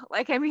at all.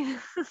 Like, I mean,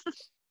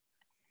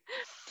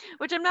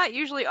 Which I'm not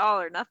usually all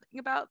or nothing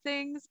about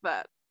things,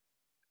 but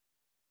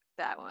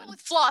that one.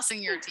 With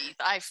flossing your teeth,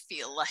 I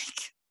feel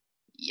like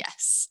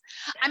yes.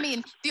 I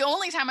mean, the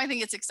only time I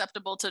think it's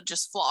acceptable to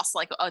just floss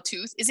like a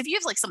tooth is if you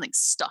have like something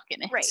stuck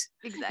in it. Right,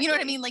 exactly. You know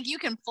what I mean? Like you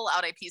can pull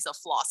out a piece of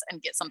floss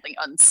and get something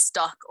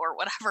unstuck or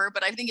whatever.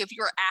 But I think if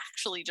you're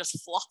actually just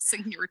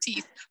flossing your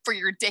teeth for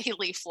your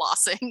daily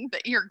flossing,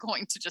 that you're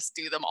going to just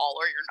do them all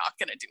or you're not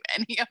going to do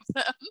any of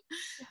them.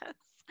 Yes.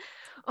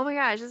 Oh my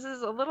gosh, this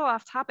is a little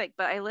off topic,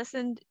 but I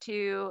listened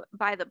to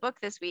By the Book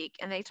this week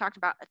and they talked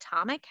about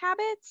atomic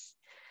habits.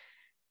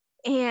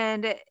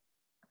 And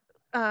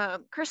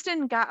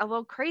Kristen got a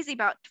little crazy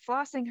about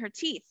flossing her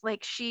teeth.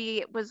 Like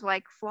she was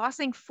like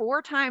flossing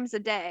 4 times a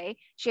day.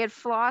 She had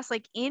floss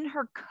like in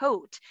her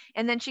coat.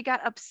 And then she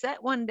got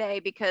upset one day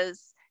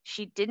because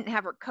she didn't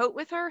have her coat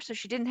with her. So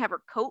she didn't have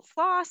her coat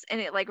floss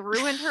and it like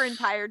ruined her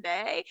entire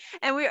day.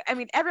 And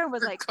everyone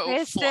was Her like, coat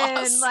Kristen,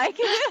 floss. like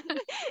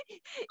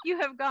you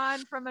have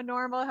gone from a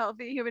normal,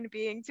 healthy human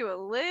being to a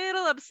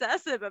little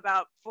obsessive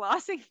about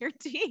flossing your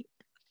teeth.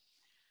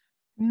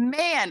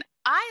 Man,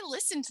 I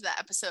listened to that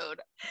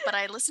episode, but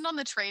I listened on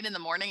the train in the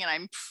morning and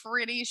I'm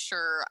pretty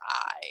sure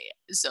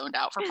I zoned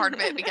out for part of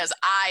it because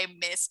I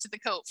missed the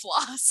coat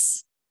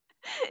floss.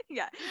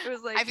 Yeah, it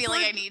was like I feel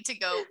like I need to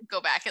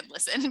go back and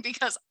listen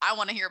because I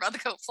want to hear about the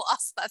coat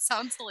floss. That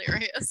sounds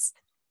hilarious.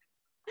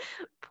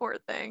 Poor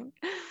thing.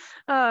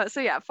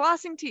 So yeah,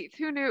 flossing teeth.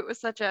 Who knew it was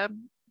such a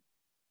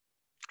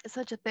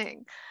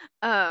thing?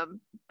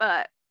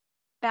 But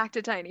back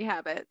to tiny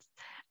habits.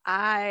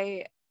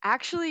 I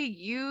actually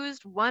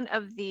used one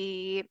of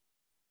the,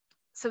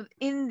 so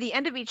in the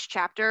end of each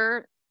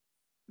chapter,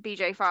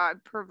 BJ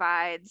Fogg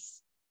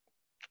provides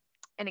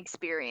an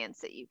experience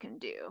that you can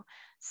do.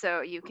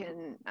 So you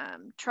can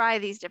try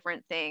these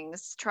different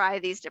things, try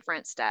these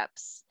different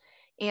steps.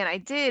 And I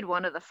did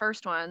one of the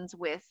first ones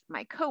with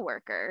my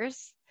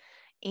coworkers.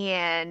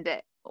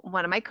 And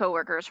one of my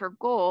coworkers, her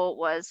goal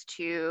was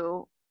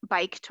to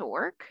bike to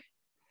work.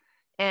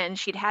 And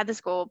she'd had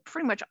this goal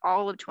pretty much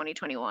all of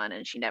 2021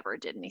 and she never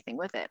did anything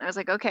with it. And I was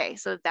like, okay,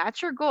 so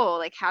that's your goal.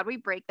 Like, how do we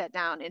break that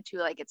down into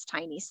like its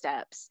tiny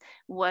steps?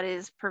 What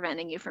is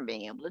preventing you from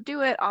being able to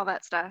do it? All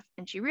that stuff.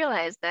 And she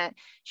realized that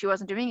she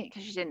wasn't doing it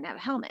because she didn't have a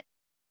helmet.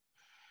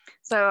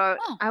 So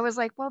I was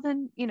like, well,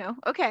 then,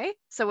 okay.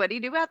 So what do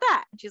you do about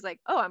that? And she's like,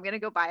 oh, I'm going to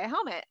go buy a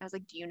helmet. I was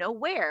like, do you know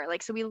where?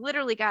 Like, so we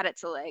literally got it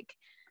to like,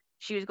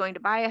 she was going to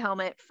buy a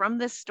helmet from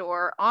this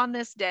store on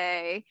this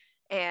day.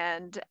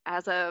 And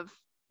as of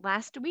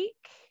this week,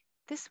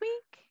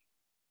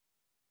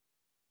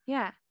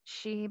 yeah,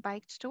 she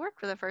biked to work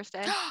for the first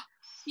day.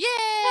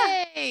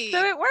 Yay! Yeah,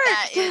 so it worked.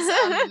 That is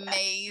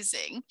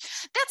amazing.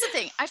 That's the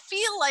thing. I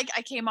feel like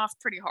I came off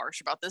pretty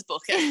harsh about this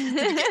book at the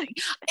beginning.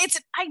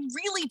 I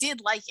really did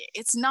like it.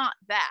 It's not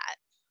that.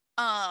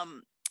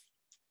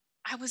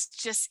 I was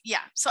just,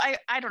 yeah. So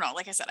I don't know.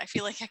 Like I said, I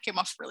feel like I came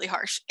off really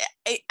harsh.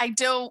 I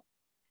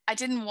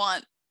didn't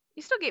want.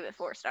 You still gave it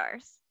 4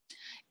 stars.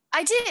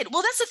 I did.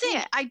 Well, that's the thing.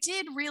 Yeah. I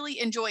did really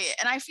enjoy it.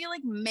 And I feel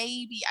like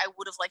maybe I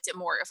would have liked it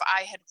more if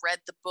I had read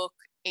the book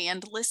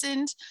and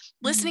listened.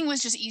 Mm-hmm. Listening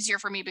was just easier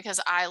for me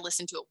because I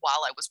listened to it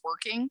while I was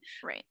working.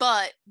 Right.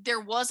 But there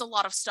was a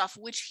lot of stuff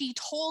which he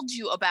told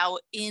you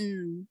about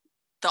in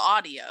the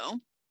audio.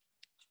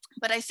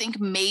 But I think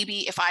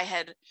maybe if I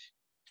had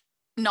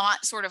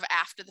not sort of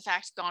after the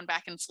fact gone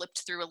back and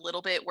flipped through a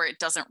little bit where it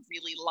doesn't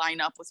really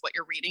line up with what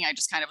you're reading, I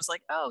just kind of was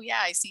like, oh yeah,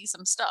 I see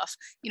some stuff.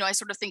 I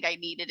sort of think I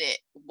needed it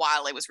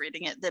while I was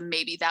reading it. Then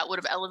maybe that would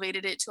have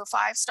elevated it to a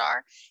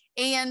 5-star.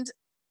 And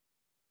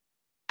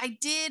I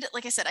did,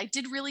 like I said, I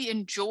did really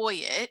enjoy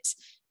it.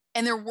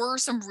 And there were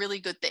some really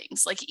good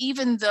things. Like,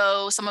 even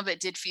though some of it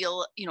did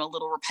feel, a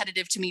little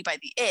repetitive to me by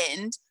the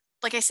end,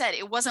 like I said,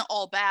 it wasn't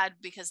all bad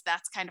because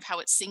that's kind of how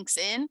it sinks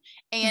in.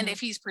 And if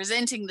he's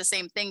presenting the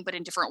same thing, but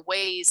in different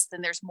ways,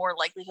 then there's more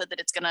likelihood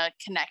that it's going to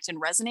connect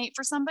and resonate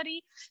for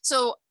somebody.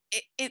 So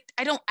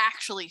I don't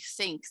actually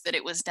think that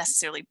it was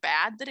necessarily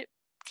bad that it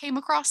came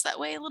across that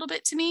way a little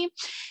bit to me.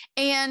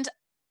 And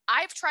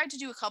I've tried to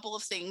do a couple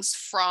of things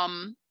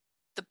from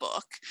the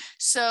book.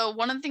 So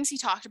one of the things he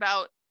talked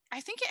about,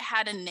 I think it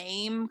had a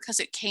name because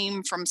it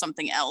came from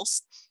something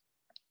else.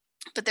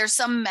 But there's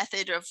some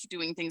method of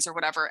doing things or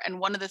whatever. And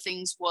one of the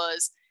things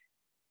was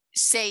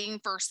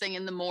saying first thing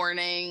in the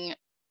morning,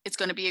 it's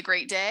going to be a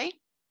great day.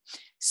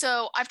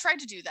 So I've tried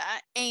to do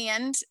that.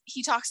 And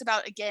he talks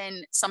about,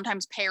 again,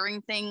 sometimes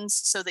pairing things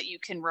so that you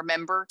can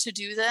remember to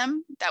do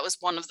them. That was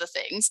one of the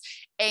things.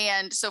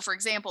 And so, for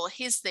example,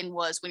 his thing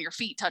was when your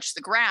feet touch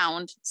the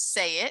ground,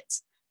 say it.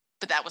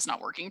 But that was not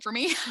working for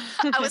me.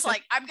 I was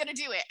like, I'm going to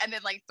do it. And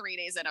then like 3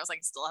 days in, I was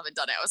like, still haven't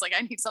done it. I was like,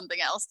 I need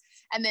something else.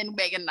 And then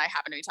Megan and I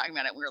happened to be talking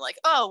about it. And we were like,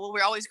 oh, well, we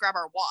always grab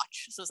our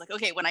watch. So I was like,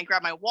 okay, when I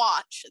grab my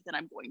watch, then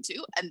I'm going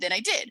to. And then I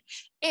did.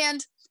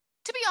 And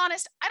to be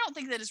honest, I don't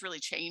think that has really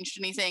changed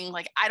anything.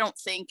 Like, I don't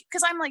think,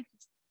 because I'm like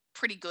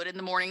pretty good in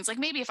the mornings. Like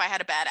maybe if I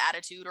had a bad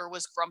attitude or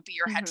was grumpy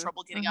or had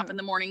trouble getting up in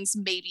the mornings,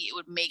 maybe it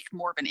would make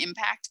more of an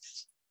impact.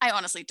 I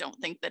honestly don't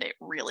think that it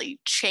really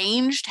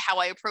changed how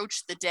I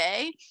approached the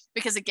day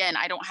because, again,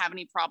 I don't have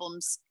any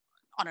problems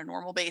on a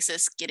normal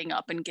basis getting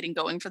up and getting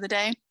going for the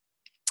day.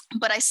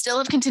 But I still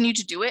have continued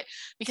to do it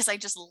because I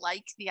just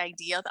like the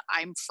idea that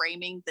I'm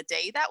framing the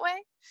day that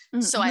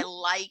way. So I Mm-hmm.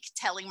 like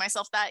telling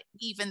myself that,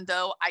 even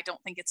though I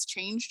don't think it's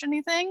changed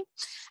anything.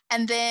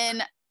 And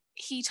then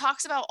he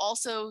talks about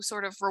also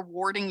sort of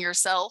rewarding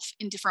yourself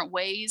in different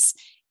ways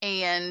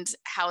and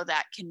how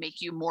that can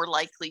make you more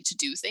likely to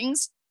do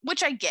things,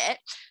 which I get.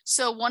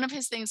 So one of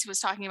his things, he was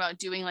talking about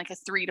doing like a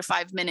 3 to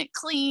 5 minute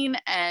clean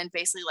and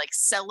basically like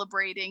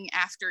celebrating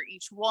after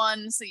each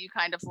one. So you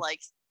kind of like,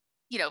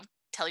 you know,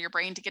 tell your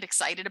brain to get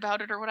excited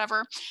about it or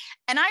whatever.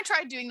 And I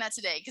tried doing that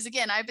today because,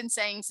 again, I've been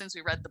saying since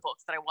we read the book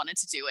that I wanted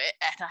to do it,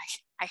 and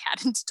I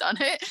hadn't done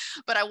it,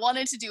 but I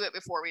wanted to do it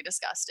before we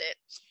discussed it.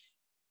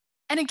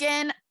 And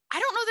again, I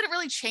don't know that it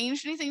really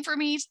changed anything for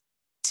me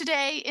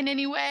today in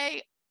any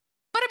way,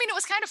 but I mean, it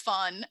was kind of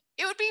fun.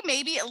 It would be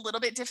maybe a little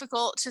bit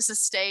difficult to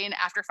sustain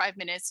after 5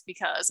 minutes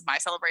because my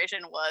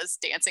celebration was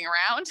dancing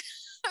around.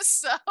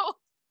 So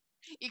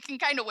you can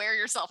kind of wear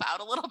yourself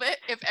out a little bit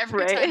if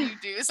every Right. time you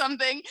do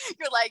something,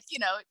 you're like, you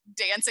know,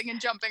 dancing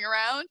and jumping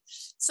around.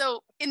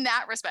 So in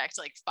that respect,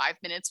 like 5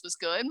 minutes was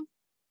good.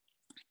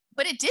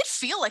 But it did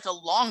feel like a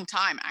long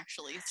time,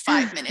 actually,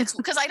 5 minutes,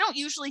 because I don't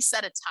usually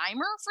set a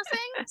timer for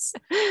things.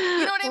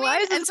 You know what I Why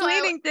mean? is this And so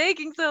cleaning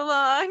taking so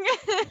long?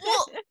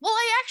 well,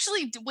 I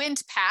actually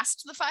went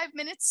past the 5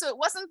 minutes, so it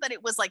wasn't that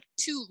it was like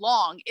too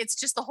long. It's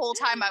just the whole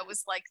time I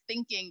was like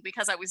thinking,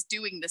 because I was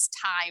doing this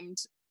timed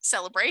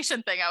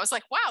celebration thing, I was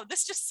like, wow,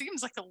 this just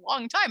seems like a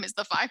long time. Is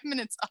the 5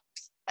 minutes up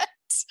yet?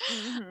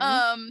 Mm-hmm.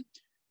 Um,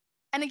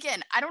 and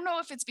again, I don't know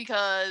if it's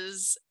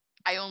because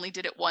I only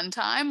did it one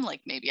time,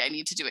 like maybe I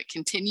need to do it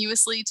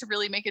continuously to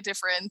really make a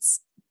difference,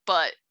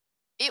 but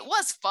it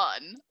was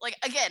fun. Like,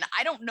 again,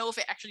 I don't know if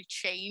it actually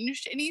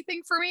changed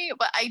anything for me,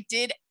 but I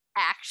did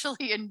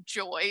actually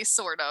enjoy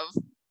sort of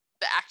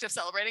the act of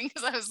celebrating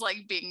because I was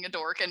like being a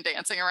dork and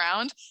dancing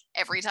around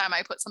every time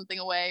I put something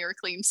away or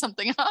cleaned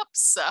something up.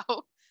 So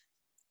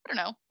I don't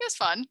know. It was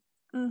fun.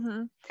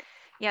 Mm-hmm.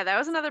 Yeah, that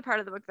was another part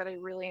of the book that I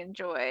really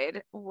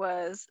enjoyed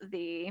was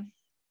the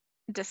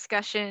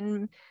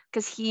discussion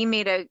because he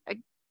made a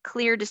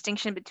clear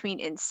distinction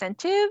between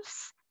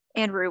incentives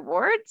and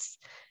rewards.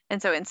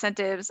 And so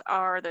incentives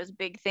are those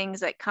big things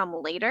that come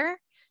later.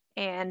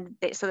 And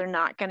so they're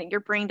not going to,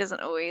 your brain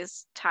doesn't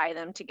always tie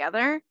them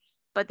together.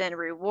 But then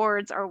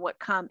rewards are what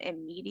come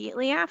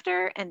immediately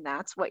after. And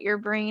that's what your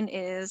brain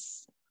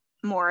is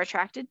more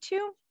attracted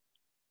to.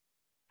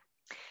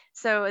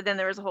 So then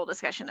there was a whole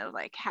discussion of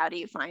like, how do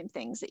you find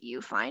things that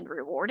you find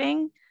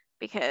rewarding?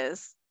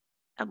 Because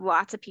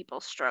lots of people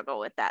struggle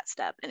with that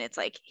step. And it's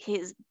like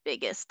his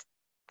biggest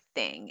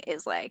thing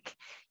is like,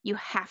 you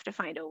have to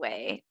find a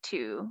way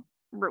to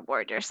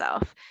reward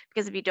yourself,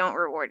 because if you don't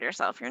reward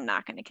yourself, you're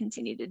not going to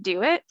continue to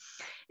do it.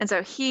 And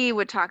so he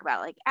would talk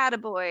about like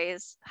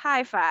attaboys,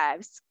 high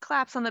fives,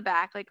 claps on the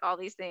back, like all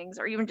these things,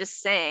 or even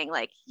just saying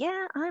like,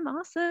 yeah, I'm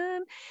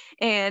awesome.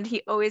 And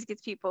he always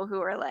gets people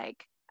who are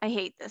like, I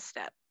hate this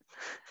step.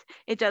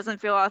 It doesn't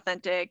feel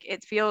authentic.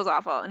 It feels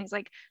awful. And he's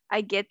like,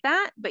 I get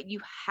that, but you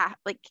have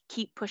like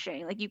keep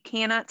pushing. Like you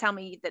cannot tell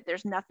me that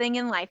there's nothing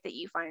in life that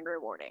you find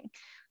rewarding.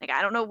 Like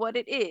I don't know what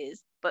it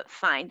is, but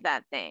find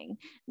that thing,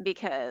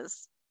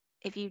 because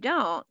if you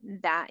don't,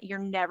 that you're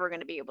never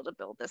going to be able to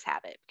build this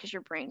habit, because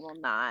your brain will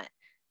not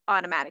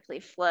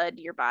automatically flood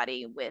your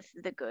body with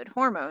the good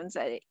hormones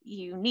that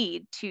you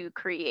need to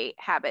create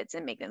habits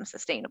and make them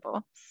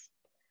sustainable.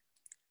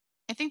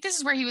 I think this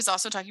is where he was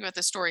also talking about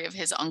the story of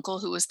his uncle,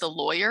 who was the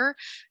lawyer,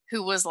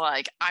 who was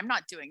like, I'm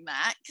not doing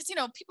that. Because, you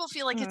know, people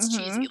feel like it's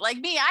cheesy. Like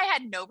me, I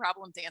had no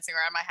problem dancing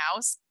around my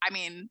house. I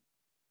mean,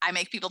 I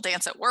make people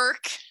dance at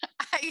work.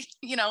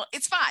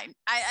 It's fine.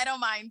 I don't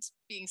mind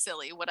being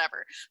silly,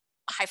 whatever.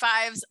 High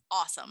fives,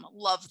 awesome.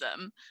 Love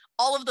them.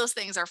 All of those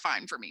things are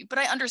fine for me. But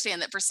I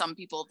understand that for some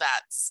people,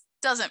 that's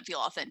doesn't feel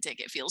authentic.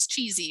 It feels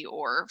cheesy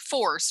or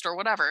forced or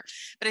whatever.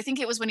 But I think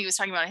it was when he was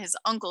talking about his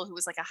uncle, who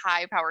was like a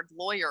high powered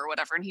lawyer or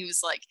whatever. And he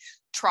was like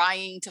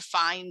trying to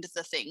find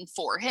the thing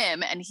for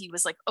him. And he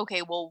was like,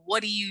 okay, well,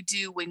 what do you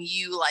do when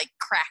you like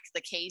crack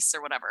the case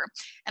or whatever?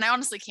 And I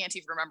honestly can't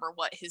even remember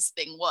what his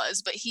thing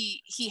was, but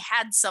he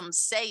had some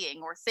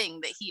saying or thing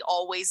that he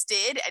always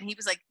did. And he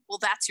was like, well,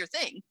 that's your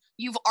thing.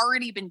 You've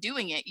already been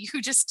doing it.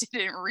 You just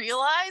didn't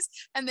realize.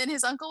 And then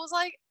his uncle was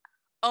like,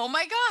 oh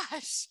my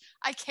gosh,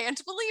 I can't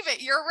believe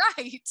it. You're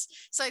right.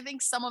 So I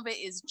think some of it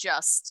is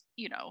just,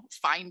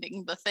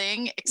 finding the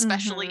thing,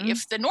 especially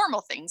if the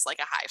normal things like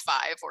a high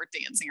five or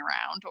dancing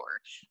around or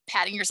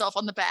patting yourself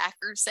on the back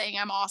or saying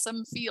I'm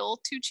awesome feel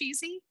too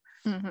cheesy.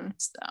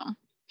 So,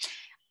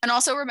 and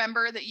also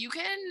remember that you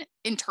can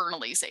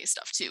internally say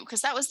stuff too,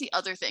 because that was the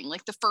other thing.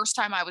 Like the first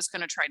time I was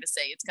going to try to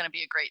say it's going to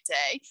be a great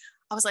day,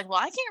 I was like, well,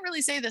 I can't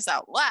really say this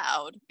out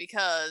loud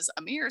because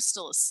Amir is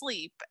still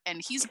asleep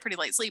and he's a pretty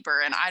light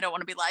sleeper. And I don't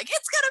want to be like,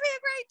 it's going to be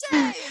a great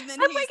day. And then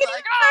he's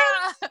like,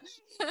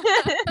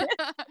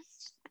 ah.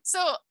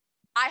 So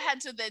I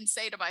had to then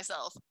say to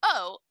myself,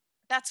 oh,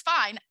 that's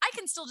fine. I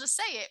can still just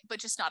say it, but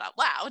just not out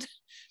loud.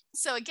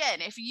 So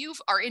again, if you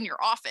are in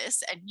your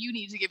office and you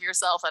need to give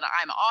yourself an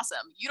I'm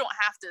awesome, you don't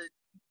have to,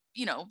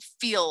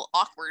 feel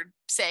awkward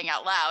saying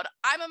out loud,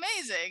 I'm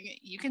amazing.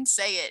 You can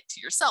say it to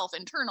yourself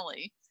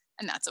internally,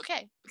 and that's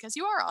okay because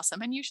you are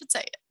awesome and you should say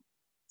it.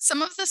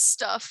 Some of the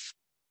stuff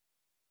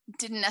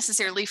didn't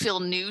necessarily feel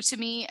new to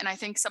me, and I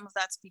think some of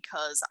that's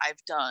because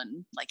I've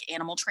done like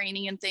animal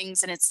training and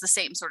things, and it's the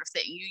same sort of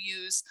thing. You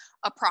use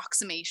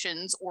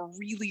approximations or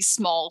really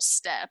small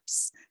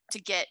steps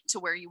to get to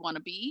where you want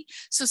to be.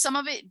 So some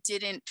of it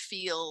didn't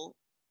feel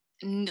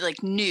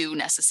like new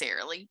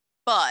necessarily,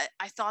 but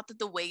I thought that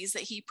the ways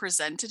that he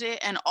presented it,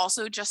 and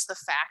also just the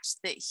fact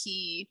that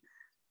he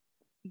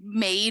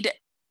made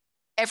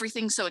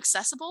everything so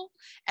accessible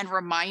and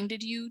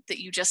reminded you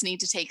that you just need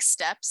to take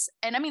steps.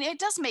 And I mean, it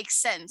does make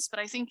sense, but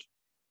I think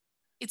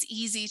it's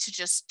easy to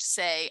just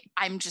say,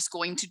 I'm just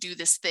going to do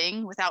this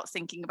thing without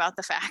thinking about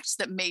the fact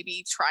that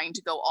maybe trying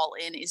to go all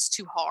in is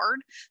too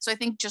hard. So I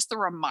think just the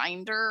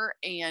reminder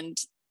and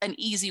an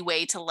easy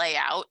way to lay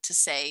out to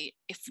say,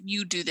 if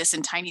you do this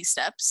in tiny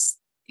steps,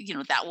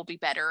 that will be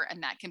better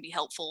and that can be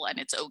helpful and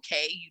it's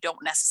okay. You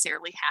don't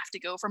necessarily have to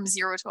go from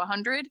 0 to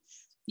 100.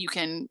 You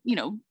can,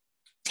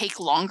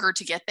 take longer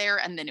to get there,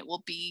 and then it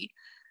will be,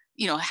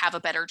 have a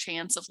better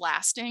chance of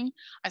lasting.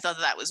 I thought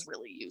that was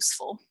really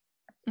useful.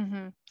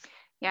 Mm-hmm.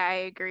 Yeah, I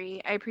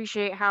agree. I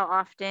appreciate how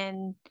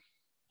often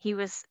he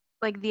was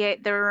like the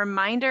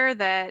reminder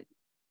that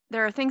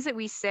there are things that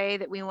we say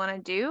that we want to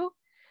do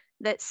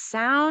that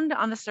sound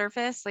on the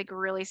surface like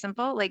really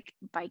simple, like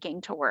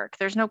biking to work.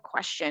 There's no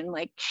question.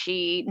 Like,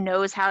 she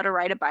knows how to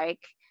ride a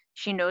bike.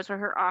 She knows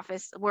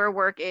where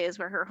work is,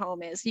 where her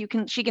home is.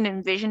 She can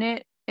envision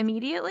it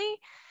immediately.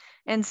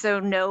 And so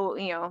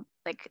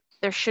like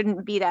there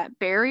shouldn't be that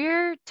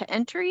barrier to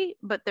entry,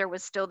 but there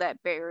was still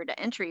that barrier to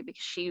entry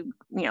because she,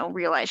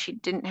 realized she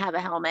didn't have a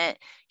helmet.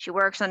 She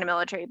works on a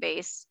military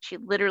base. She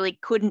literally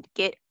couldn't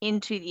get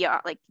into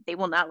like they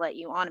will not let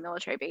you on a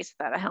military base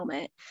without a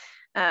helmet.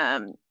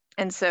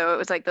 And so it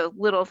was like those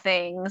little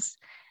things.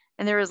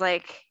 And there was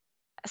like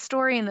a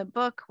story in the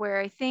book where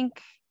I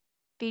think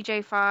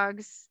BJ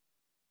Fogg's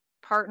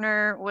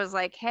partner was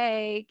like,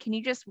 hey, can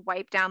you just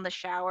wipe down the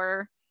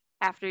shower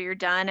after you're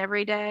done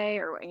every day,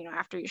 or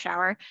after you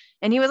shower?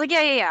 And he was like,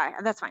 yeah,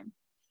 that's fine.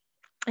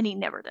 And he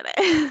never did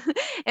it.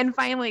 And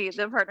finally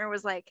the partner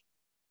was like,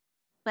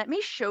 let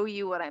me show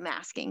you what I'm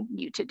asking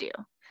you to do.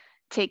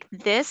 Take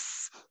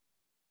this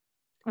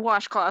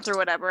washcloth or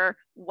whatever,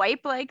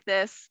 wipe like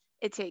this.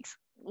 It takes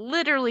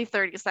literally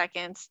 30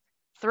 seconds.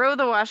 Throw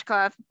the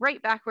washcloth right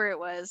back where it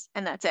was,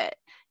 and that's it.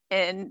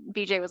 And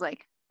BJ was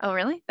like, oh,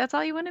 really? That's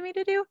all you wanted me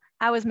to do?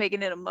 I was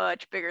making it a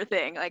much bigger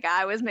thing. Like,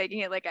 I was making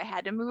it like I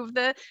had to move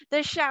the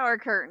shower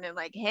curtain and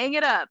like hang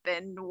it up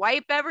and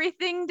wipe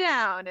everything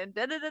down and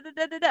da da da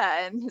da da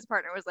da. And his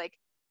partner was like,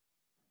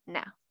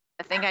 no,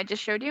 the thing I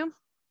just showed you,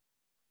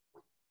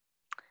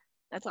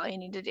 that's all you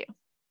need to do.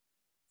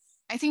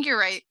 I think you're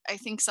right. I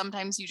think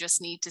sometimes you just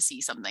need to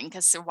see something,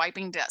 because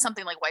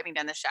something like wiping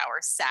down the shower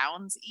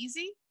sounds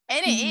easy,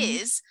 and it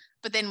is,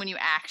 but then when you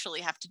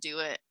actually have to do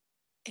it,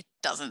 it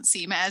doesn't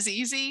seem as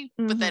easy.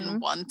 But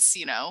then once,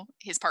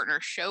 his partner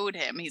showed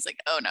him, he's like,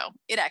 oh no,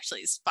 it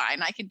actually is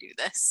fine. I can do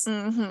this.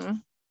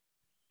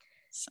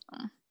 So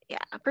yeah,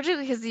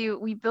 particularly because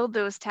we build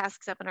those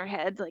tasks up in our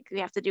head. Like, we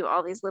have to do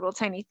all these little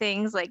tiny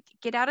things, like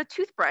get out a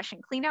toothbrush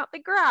and clean out the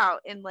grout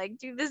and like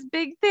do this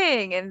big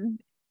thing. And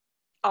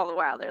all the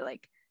while they're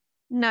like,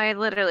 no, I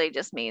literally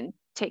just mean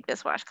take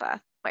this washcloth,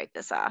 wipe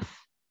this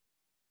off,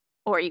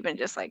 or even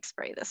just like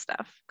spray this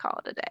stuff, call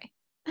it a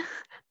day.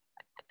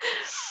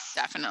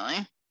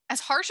 Definitely.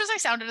 As harsh as I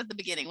sounded at the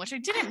beginning, which I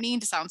didn't mean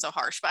to sound so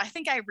harsh, but I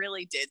think I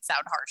really did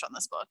sound harsh on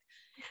this book.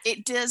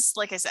 It does,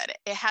 like I said,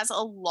 it has a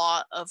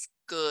lot of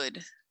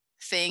good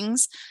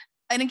things.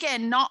 And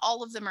again, not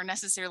all of them are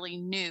necessarily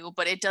new,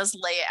 but it does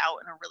lay it out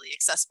in a really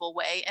accessible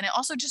way. And it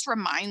also just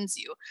reminds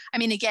you. I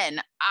mean,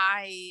 again,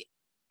 I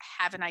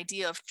have an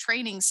idea of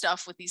training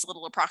stuff with these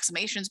little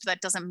approximations, but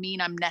that doesn't mean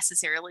I'm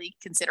necessarily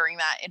considering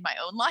that in my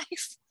own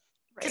life,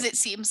 because it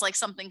seems like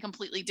something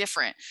completely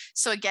different.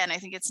 So again, I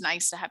think it's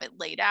nice to have it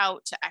laid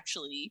out to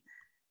actually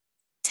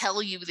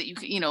tell you that you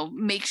can,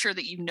 make sure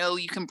that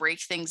you can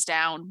break things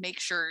down,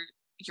 make sure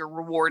you're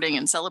rewarding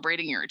and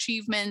celebrating your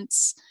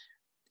achievements.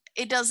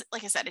 It does,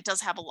 like I said, it does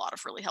have a lot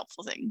of really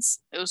helpful things.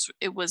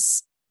 It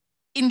was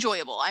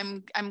enjoyable.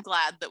 I'm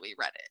glad that we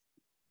read it.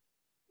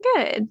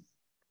 Good.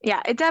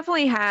 Yeah, it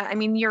definitely has. I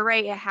mean, you're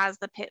right. It has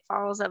the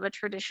pitfalls of a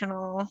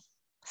traditional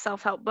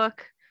self-help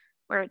book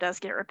where it does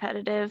get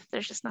repetitive.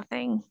 There's just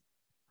nothing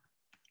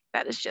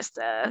that is just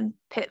a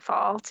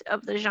pitfall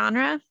of the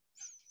genre.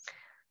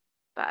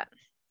 But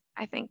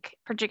I think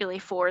particularly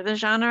for the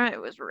genre, it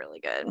was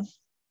really good.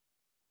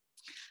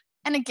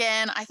 And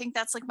again, I think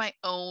that's like my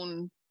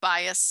own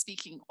bias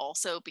speaking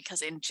also,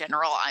 because in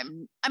general,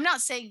 I'm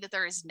not saying that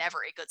there is never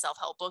a good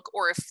self-help book,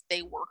 or if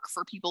they work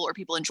for people or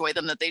people enjoy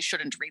them that they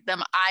shouldn't read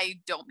them. I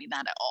don't mean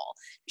that at all.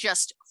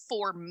 Just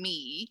for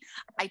me,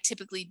 I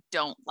typically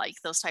don't like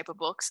those type of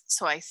books.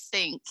 So I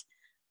think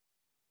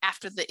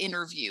after the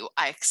interview,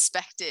 I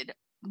expected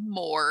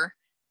more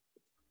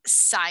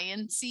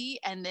science-y,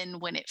 and then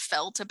when it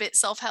felt a bit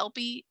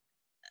self-helpy,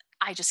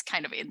 I just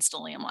kind of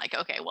instantly am like,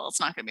 okay, well, it's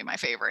not going to be my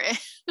favorite.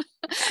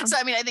 So,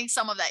 I mean, I think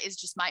some of that is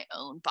just my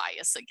own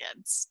bias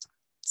against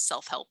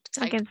self-help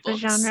type Against the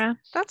books. genre.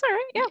 That's all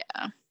right.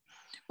 Yeah.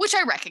 Which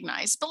I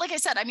recognize. But like I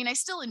said, I mean, I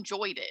still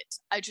enjoyed it.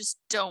 I just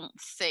don't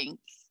think,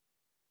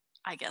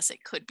 I guess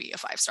it could be a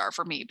 5-star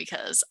for me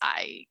because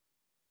I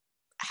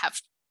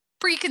have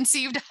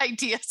preconceived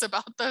ideas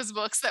about those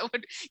books that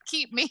would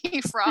keep me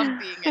from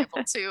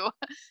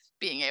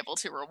being able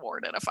to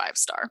reward it a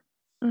 5-star.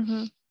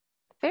 Mm-hmm.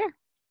 Fair.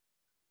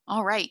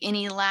 All right.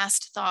 Any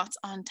last thoughts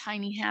on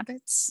Tiny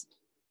Habits?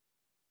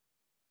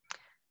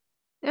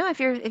 No, if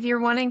you're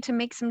wanting to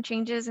make some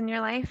changes in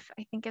your life,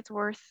 I think it's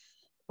worth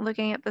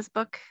looking at this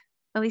book,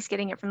 at least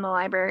getting it from the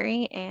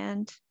library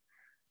and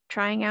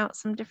trying out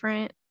some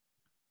different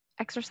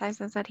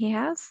exercises that he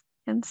has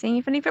and seeing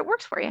if any of it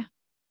works for you.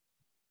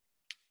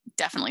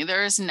 Definitely.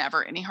 There is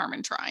never any harm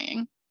in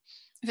trying.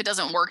 If it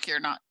doesn't work, you're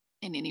not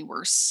in any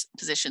worse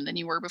position than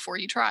you were before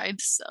you tried.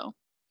 So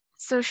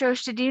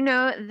Shosh, did you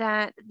know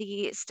that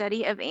the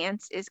study of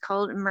ants is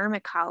called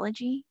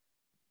myrmecology?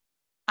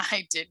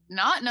 I did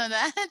not know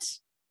that.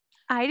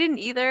 I didn't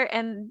either.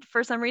 And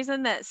for some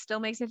reason, that still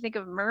makes me think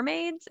of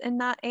mermaids and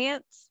not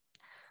ants.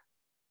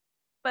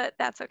 But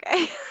that's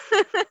okay.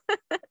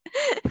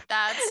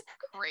 That's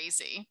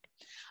crazy.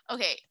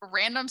 Okay,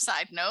 random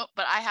side note,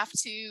 but I have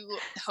to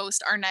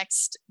host our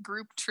next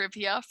group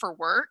trivia for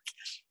work.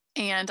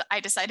 And I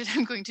decided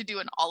I'm going to do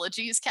an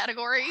ologies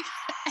category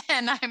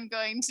and I'm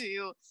going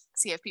to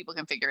see if people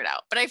can figure it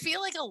out. But I feel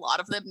like a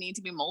lot of them need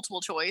to be multiple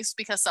choice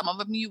because some of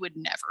them you would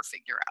never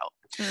figure out.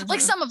 Mhm.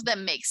 Like some of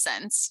them make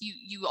sense.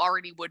 You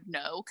already would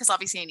know because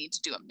obviously I need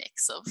to do a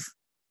mix of,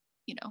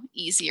 you know,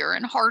 easier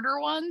and harder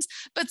ones.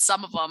 But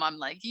some of them I'm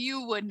like,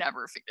 you would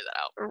never figure that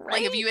out. Right?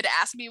 Like if you had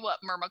asked me what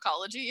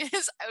myrmecology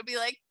is, I would be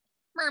like,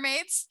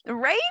 mermaids.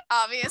 Right?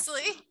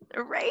 Obviously.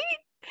 Right?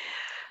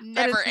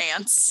 Never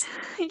ants.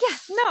 Yeah,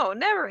 no,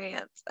 never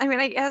ants. I mean,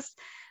 I guess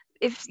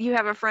if you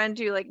have a friend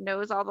who like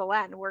knows all the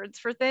Latin words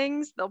for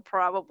things, they'll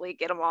probably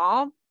get them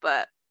all,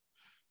 but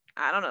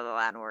I don't know the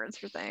Latin words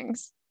for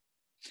things.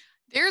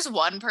 There's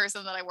one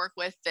person that I work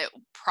with that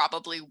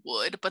probably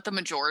would, but the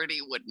majority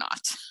would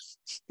not.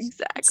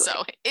 Exactly.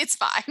 So it's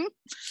fine.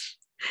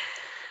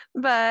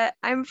 But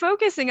I'm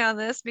focusing on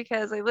this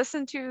because I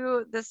listened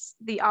to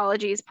the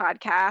Ologies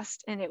podcast,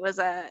 and it was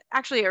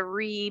actually a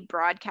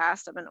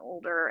rebroadcast of an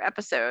older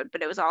episode,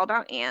 but it was all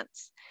about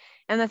ants.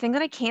 And the thing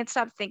that I can't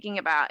stop thinking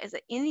about is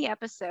that in the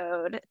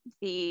episode,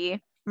 the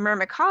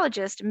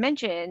myrmecologist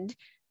mentioned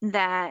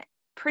that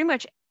pretty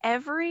much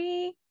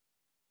every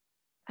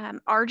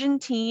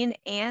Argentine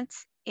ant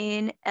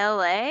in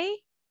LA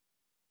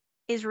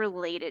is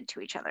related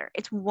to each other.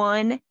 It's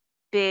one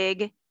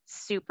big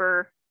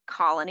super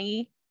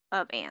colony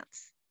of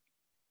ants.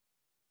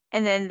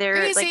 And then they're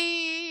Crazy.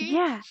 like,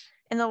 yeah.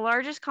 And the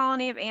largest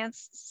colony of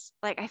ants,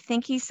 like I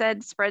think he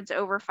said, spreads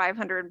over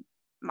 500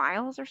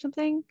 miles or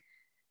something,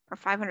 or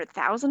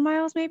 500,000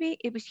 miles maybe.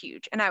 It was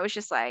huge. And I was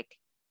just like,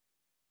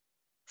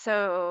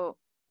 so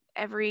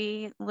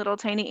every little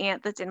tiny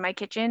ant that's in my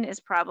kitchen is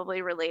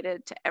probably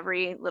related to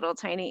every little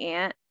tiny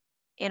ant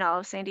in all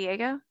of San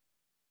Diego.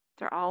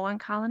 They're all one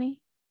colony.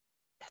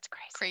 That's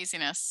crazy.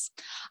 Craziness.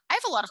 I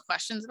have a lot of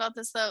questions about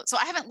this though. So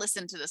I haven't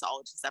listened to this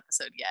Ologies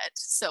episode yet.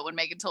 So when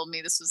Megan told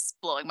me this was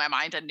blowing my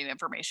mind on new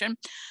information,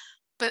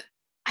 but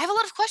I have a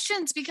lot of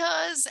questions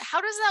because how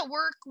does that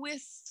work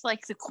with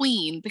like the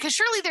queen? Because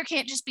surely there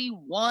can't just be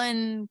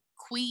one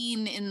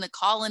queen in the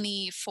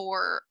colony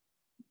for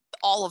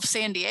all of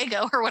San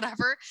Diego or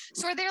whatever.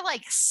 So are there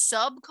like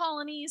sub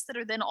colonies that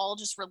are then all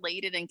just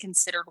related and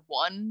considered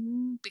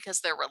one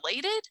because they're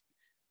related?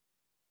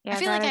 Yeah, I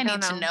feel like I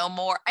need to know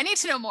more. I need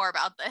to know more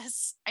about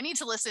this. I need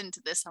to listen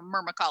to this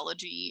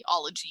myrmecology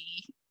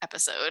ology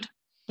episode.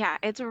 Yeah,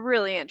 it's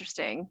really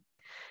interesting.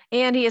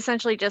 And he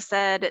essentially just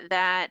said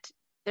that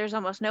there's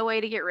almost no way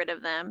to get rid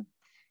of them.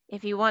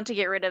 If you want to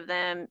get rid of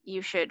them,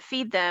 you should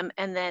feed them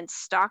and then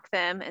stalk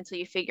them until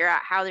you figure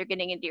out how they're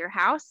getting into your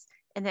house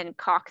and then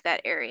caulk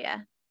that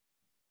area.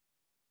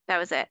 That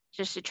was it,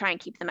 just to try and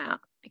keep them out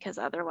because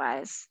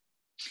otherwise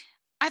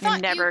I you're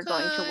thought never you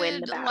going to win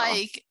the could battle.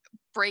 like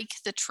break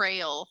the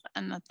trail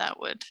and that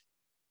would.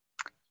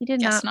 He did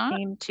Guess not not.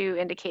 seem to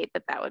indicate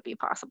that that would be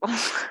possible.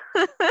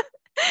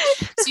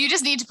 So you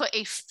just need to put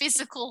a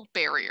physical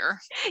barrier.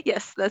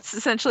 Yes, that's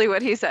essentially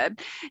what he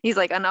said. He's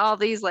like, on all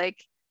these like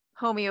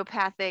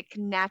homeopathic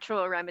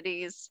natural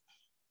remedies,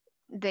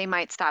 they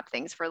might stop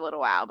things for a little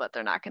while, but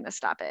they're not going to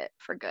stop it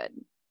for good.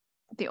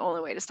 The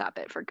only way to stop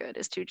it for good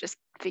is to just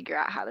figure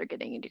out how they're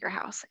getting into your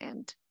house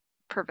and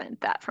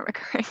prevent that from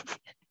occurring.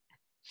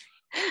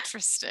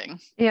 Interesting.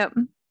 Yep.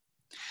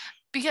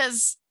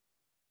 Because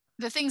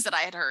the things that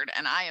I had heard,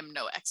 and I am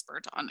no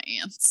expert on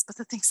ants, but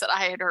the things that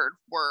I had heard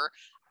were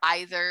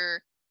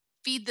either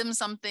feed them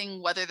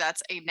something, whether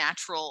that's a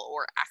natural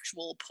or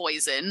actual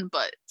poison,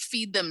 but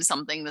feed them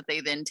something that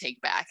they then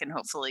take back and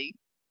hopefully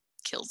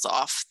kills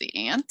off the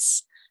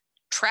ants.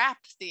 trap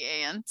the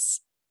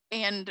ants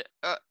and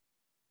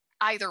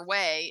either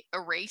way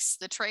erase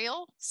the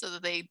trail so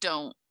that they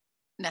don't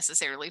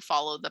necessarily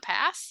follow the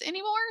path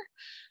anymore.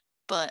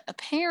 But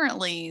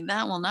apparently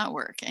that will not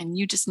work, and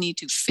you just need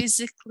to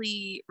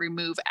physically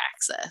remove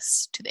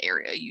access to the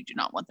area you do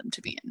not want them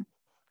to be in.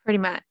 Pretty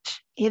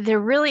much. Yeah, there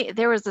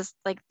was this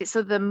like,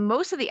 so the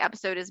most of the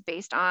episode is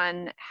based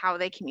on how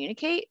they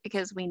communicate,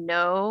 because we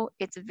know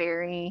it's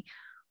very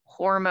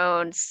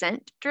hormone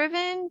scent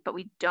driven, but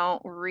we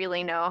don't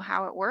really know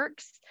how it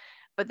works.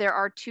 But there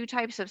are two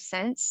types of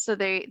scents. So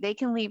they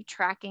can leave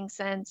tracking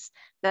scents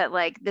that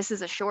like this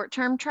is a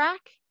short-term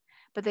track,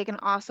 but they can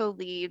also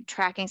leave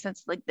tracking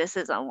scents like this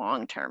is a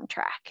long-term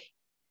track.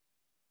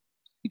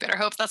 You better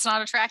hope that's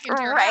not a track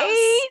into your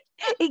right?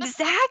 house.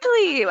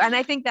 Exactly. And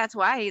I think that's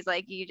why he's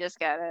like, you just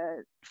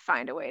gotta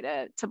find a way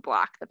to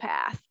block the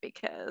path,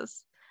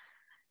 because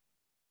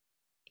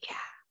yeah.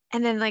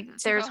 And then like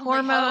there's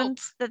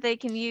hormones that they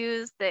can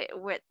use that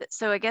with,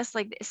 so I guess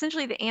like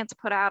essentially the ants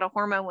put out a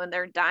hormone when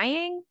they're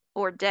dying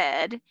or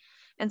dead.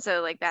 And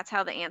so like that's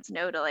how the ants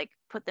know to like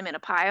put them in a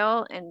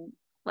pile and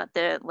let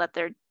their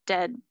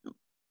dead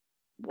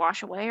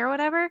wash away or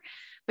whatever.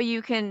 But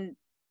you can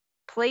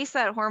place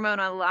that hormone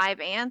on live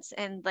ants,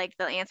 and like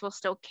the ants will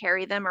still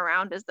carry them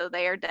around as though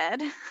they are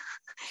dead,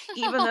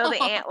 even though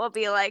the ant will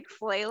be like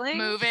flailing,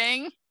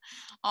 moving.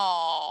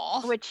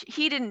 Oh, which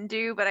he didn't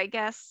do, but I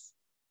guess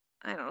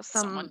I don't know,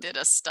 someone did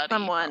a study.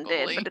 Someone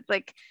probably. did, but it's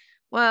like,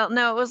 well,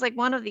 no, it was like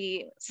one of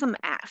some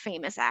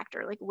famous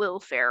actor, like Will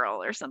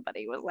Ferrell or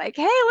somebody, was like,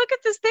 "Hey, look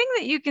at this thing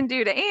that you can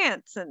do to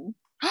ants," and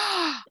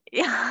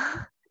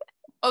yeah.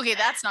 Okay,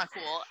 that's not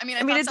cool. I mean,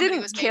 it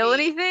didn't kill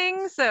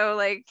anything, so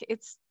like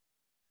it's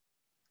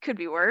could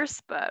be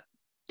worse, but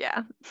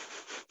yeah.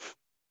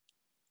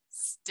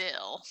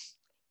 Still,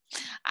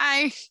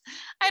 I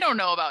don't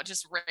know about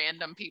just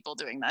random people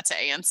doing that to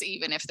ants,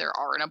 even if there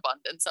are an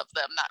abundance of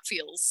them. That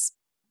feels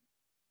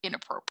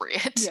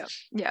inappropriate.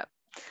 Yeah.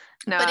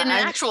 No, but in an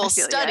actual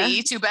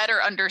study to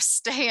better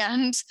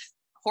understand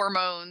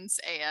hormones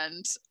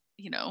and,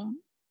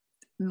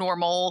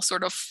 normal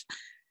sort of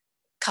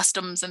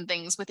customs and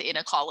things within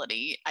a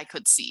colony, I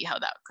could see how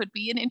that could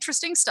be an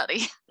interesting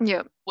study.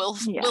 Yep. Will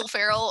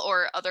Ferrell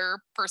or other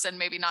person,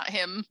 maybe not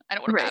him. I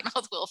don't want to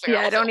badmouth Will Ferrell.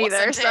 Yeah, I don't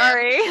either.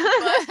 Sorry.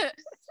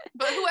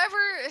 But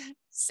whoever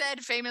said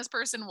famous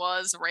person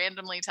was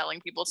randomly telling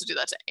people to do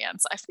that to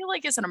ants, I feel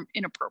like it's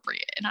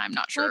inappropriate, and I'm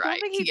not sure I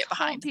can get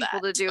behind that.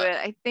 People to do it.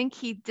 I think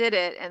he did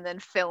it and then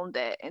filmed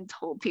it and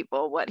told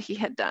people what he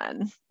had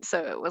done.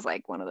 So it was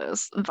like one of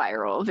those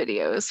viral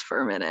videos for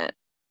a minute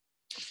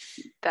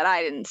that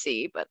I didn't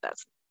see, but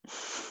that's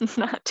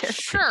not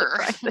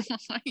terribly surprising.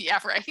 Yeah,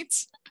 right.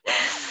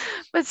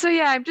 But so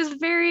yeah, I'm just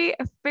very,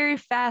 very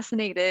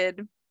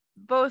fascinated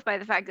both by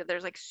the fact that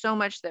there's like so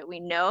much that we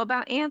know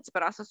about ants,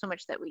 but also so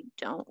much that we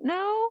don't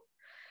know.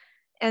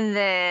 And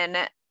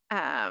then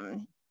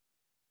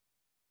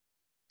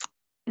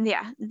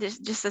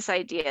just this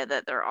idea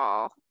that they're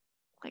all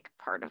like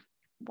part of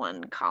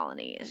one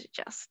colony is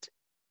just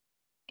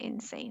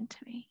insane to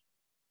me.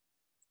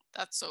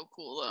 That's so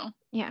cool though.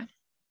 Yeah.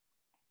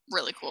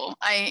 Really cool.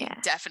 I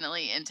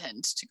definitely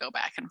intend to go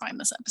back and find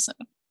this episode.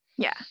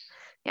 Yeah.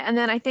 Yeah, and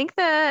then I think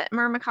the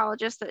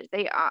myrmecologist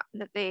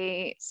that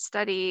they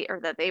study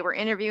or that they were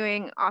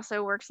interviewing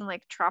also works in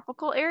like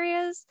tropical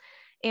areas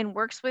and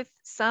works with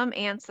some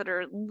ants that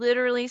are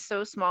literally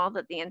so small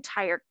that the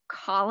entire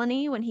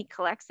colony, when he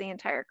collects the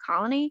entire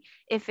colony,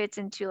 it fits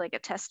into like a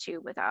test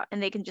tube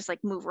and they can just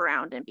like move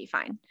around and be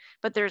fine.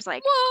 But there's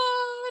like,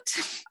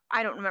 what?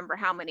 I don't remember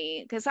how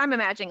many, because I'm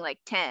imagining like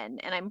 10,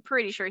 and I'm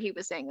pretty sure he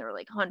was saying there were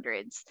like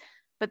hundreds,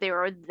 but they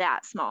were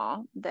that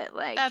small that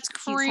like that's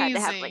crazy. He's had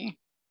to have like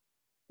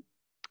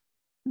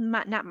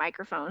not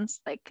microphones,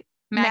 like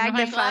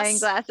magnifying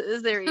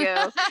glasses. There you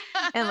go.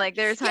 And like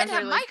there's times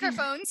where like,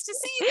 microphones to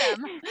see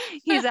them.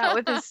 He's out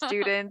with his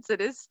students, and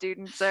his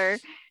students are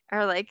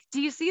like,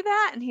 "Do you see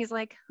that?" And he's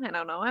like, "I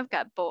don't know. I've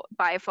got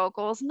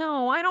bifocals.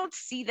 No, I don't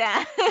see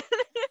that."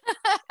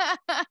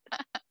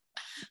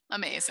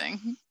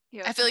 Amazing.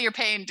 Yep. I feel your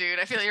pain, dude.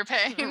 I feel your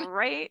pain.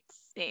 Right?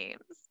 Seems.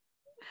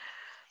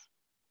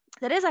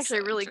 That is actually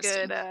a really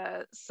good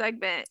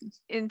segment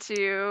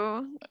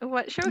into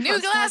what show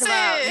New glasses.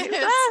 Talk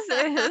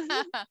about. New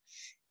glasses.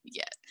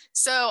 Yeah.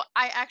 So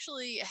I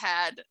actually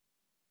had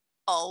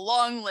a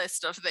long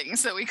list of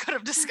things that we could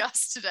have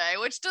discussed today,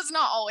 which does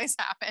not always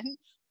happen.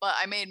 But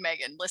I made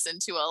Megan listen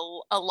to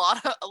a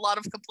lot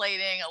of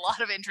complaining, a lot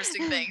of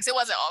interesting things. It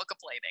wasn't all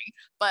complaining,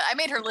 but I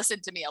made her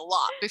listen to me a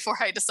lot before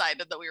I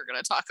decided that we were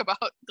going to talk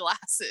about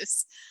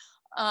glasses.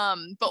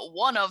 But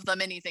one of the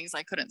many things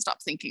I couldn't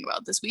stop thinking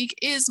about this week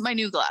is my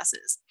new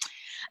glasses.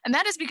 And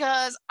that is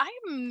because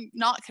I'm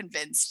not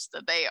convinced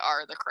that they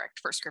are the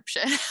correct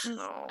prescription.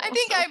 No, I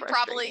think I'm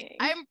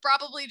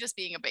probably just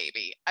being a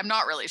baby. I'm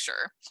not really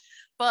sure.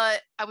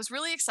 But I was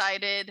really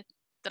excited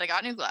that I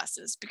got new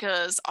glasses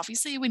because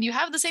obviously when you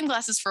have the same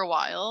glasses for a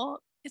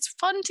while, it's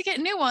fun to get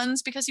new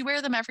ones because you wear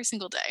them every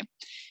single day.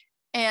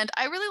 And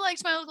I really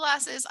liked my old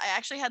glasses. I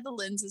actually had the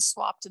lenses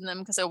swapped in them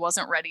because I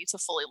wasn't ready to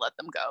fully let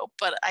them go,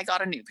 but I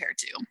got a new pair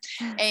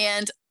too.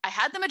 And I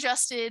had them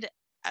adjusted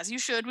as you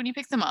should when you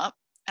pick them up,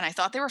 and I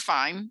thought they were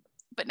fine,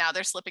 but now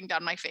they're slipping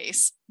down my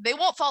face. They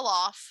won't fall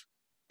off,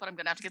 but I'm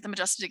going to have to get them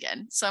adjusted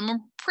again. So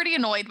I'm pretty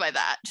annoyed by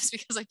that just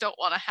because I don't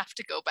want to have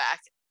to go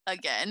back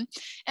again.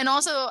 And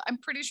also, I'm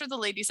pretty sure the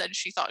lady said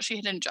she thought she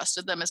had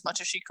adjusted them as much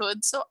as she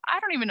could. So I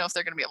don't even know if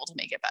they're going to be able to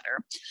make it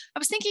better. I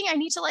was thinking I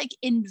need to like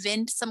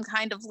invent some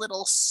kind of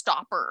little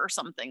stopper or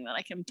something that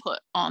I can put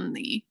on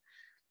the.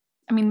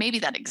 I mean, maybe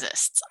that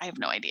exists. I have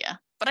no idea.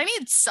 But I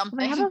need something.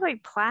 They have those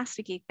like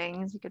plasticky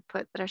things you could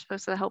put that are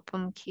supposed to help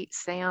them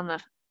stay on the.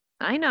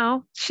 I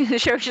know. The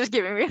show's just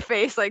giving me a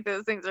face like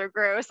those things are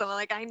gross. I'm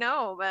like, I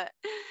know, but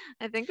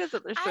I think that's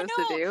what they're supposed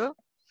to do.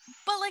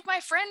 But like my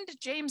friend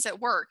James at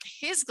work,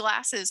 his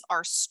glasses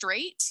are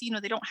straight. You know,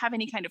 they don't have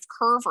any kind of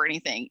curve or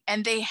anything.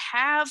 And they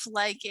have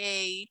like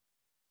I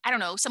don't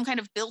know, some kind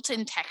of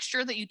built-in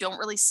texture that you don't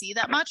really see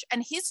that much.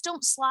 And his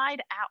don't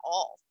slide at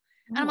all.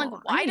 And I'm like,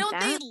 why don't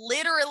they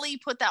literally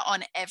put that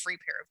on every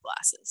pair of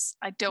glasses?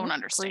 I don't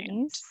understand.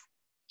 Please.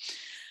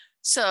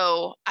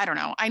 So I don't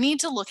know. I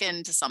need to look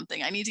into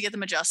something. I need to get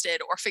them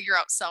adjusted or figure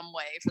out some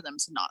way for them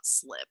to not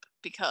slip,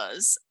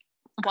 because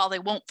while they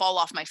won't fall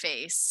off my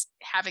face,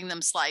 having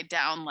them slide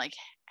down like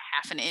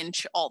half an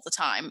inch all the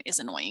time is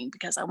annoying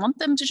because I want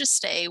them to just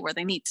stay where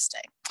they need to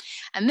stay.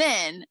 And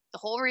then the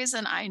whole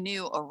reason I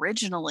knew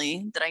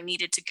originally that I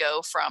needed to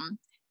go from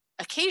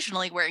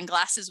occasionally wearing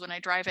glasses when I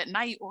drive at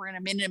night or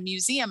I'm in a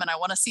museum and I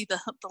want to see the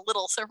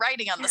little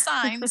writing on the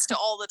signs to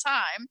all the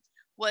time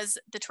was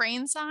the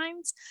train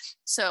signs.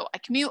 So I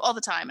commute all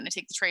the time and I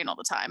take the train all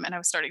the time. And I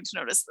was starting to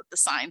notice that the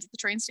signs at the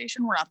train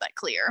station were not that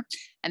clear.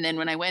 And then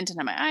when I went and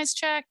had my eyes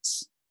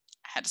checked,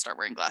 I had to start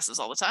wearing glasses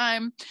all the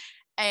time.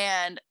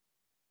 And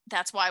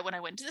that's why when I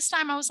went to this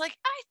time, I was like,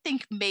 I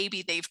think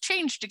maybe they've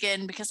changed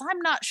again because I'm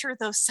not sure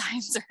those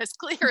signs are as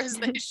clear as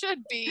they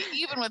should be,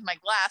 even with my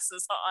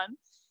glasses on.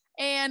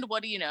 And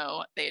what do you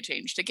know? They had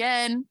changed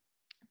again.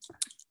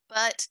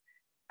 But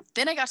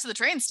then I got to the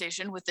train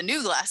station with the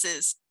new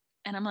glasses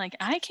and I'm like,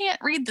 I can't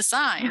read the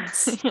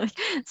signs.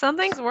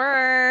 Something's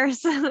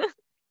worse.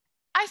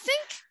 I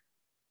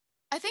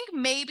think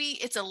maybe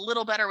it's a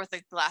little better with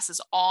the glasses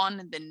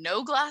on than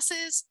no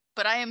glasses,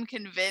 but I am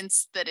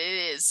convinced that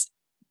it is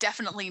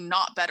definitely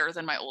not better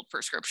than my old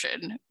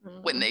prescription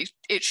when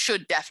it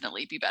should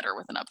definitely be better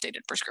with an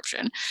updated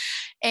prescription.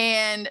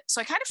 And so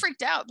I kind of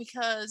freaked out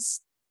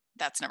because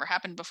that's never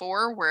happened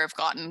before where I've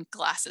gotten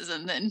glasses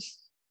and then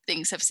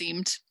things have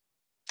seemed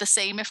the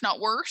same, if not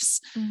worse.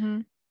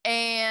 Mm-hmm.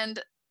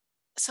 And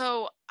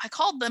so I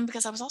called them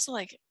because I was also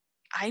like,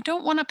 I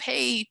don't want to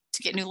pay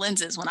to get new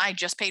lenses when I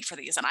just paid for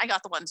these and I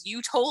got the ones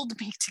you told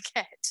me to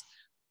get.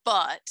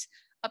 But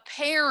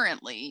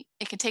apparently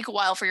it can take a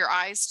while for your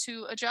eyes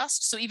to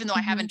adjust. So even though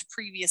I haven't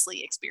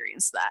previously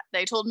experienced that,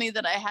 they told me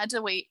that I had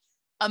to wait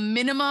a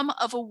minimum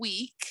of a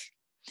week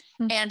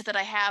and that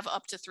I have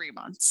up to 3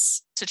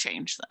 months to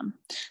change them.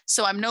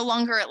 So I'm no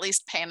longer at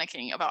least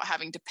panicking about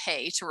having to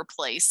pay to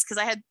replace, because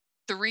I had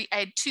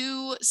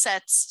 2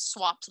 sets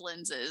swapped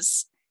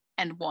lenses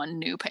and 1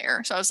 new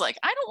pair. So I was like,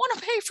 I don't want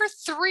to pay for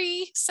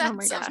 3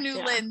 sets of new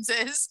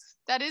lenses.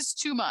 That is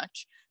too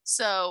much.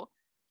 So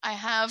I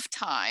have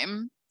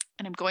time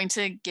and I'm going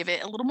to give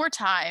it a little more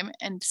time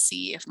and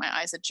see if my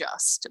eyes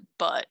adjust.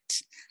 But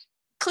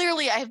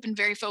clearly I have been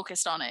very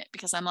focused on it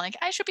because I'm like,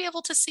 I should be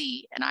able to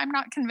see, and I'm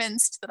not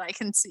convinced that I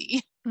can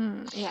see.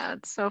 Yeah,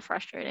 it's so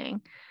frustrating.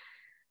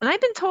 And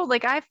I've been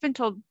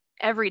told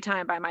every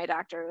time by my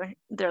doctor,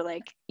 they're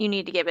like, you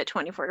need to give it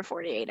 24 to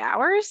 48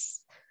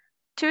 hours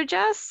to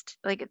adjust,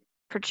 like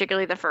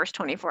particularly the first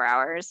 24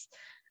 hours,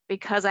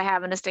 because I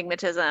have an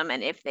astigmatism.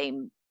 And if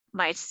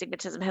my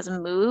astigmatism has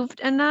moved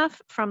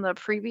enough from the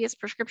previous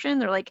prescription,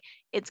 they're like,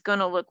 it's going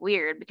to look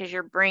weird because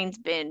your brain's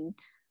been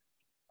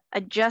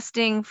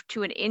adjusting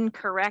to an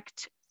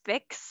incorrect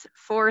fix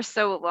for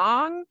so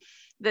long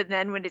that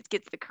then when it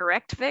gets the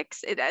correct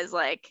fix, it is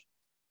like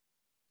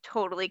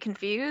totally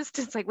confused.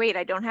 It's like, wait,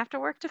 I don't have to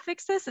work to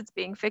fix this. It's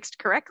being fixed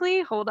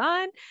correctly. Hold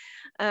on.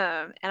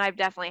 And I've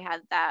definitely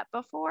had that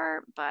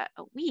before, but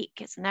a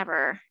week is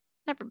never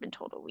been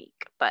told a week,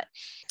 but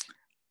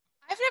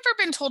I've never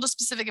been told a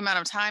specific amount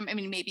of time. I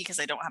mean, maybe because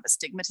I don't have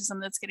astigmatism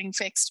that's getting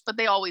fixed, but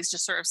they always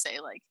just sort of say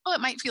like, oh,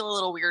 it might feel a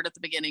little weird at the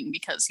beginning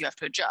because you have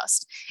to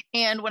adjust.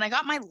 And when I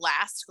got my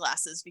last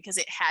glasses, because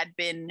it had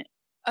been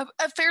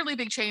a fairly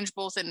big change,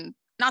 both in,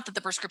 not that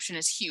the prescription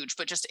is huge,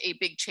 but just a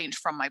big change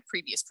from my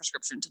previous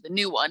prescription to the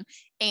new one,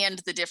 and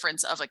the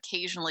difference of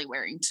occasionally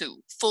wearing to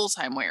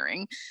full-time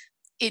wearing,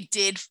 it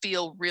did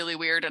feel really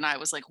weird. And I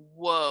was like,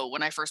 whoa,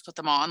 when I first put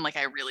them on, like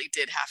I really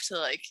did have to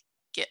like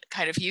get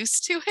kind of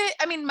used to it.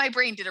 I mean, my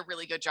brain did a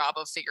really good job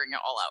of figuring it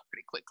all out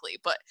pretty quickly,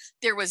 but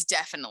there was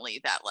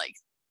definitely that like,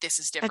 this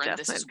is different,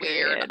 this is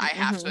weird, I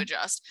have to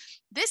adjust.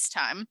 This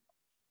time,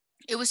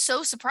 it was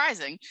so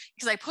surprising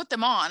because I put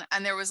them on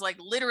and there was like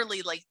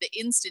literally like the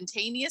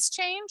instantaneous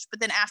change, but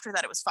then after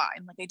that it was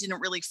fine. Like I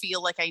didn't really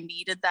feel like I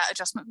needed that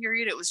adjustment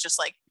period. It was just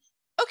like,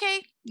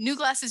 okay, new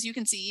glasses, you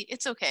can see,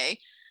 it's okay.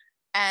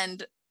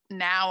 And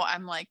now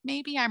I'm like,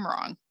 maybe I'm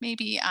wrong.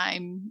 Maybe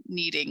I'm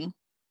needing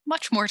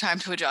much more time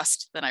to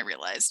adjust than I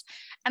realized.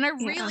 And I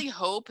Yeah. really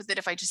hope that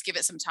if I just give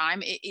it some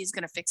time, it is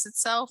going to fix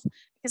itself,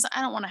 because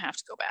I don't want to have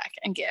to go back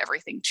and get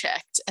everything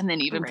checked and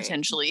then even Right.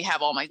 potentially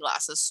have all my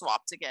glasses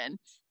swapped again.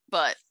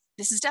 But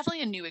this is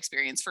definitely a new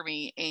experience for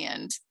me,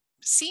 and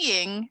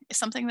seeing is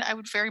something that I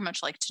would very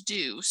much like to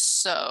do.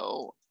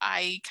 So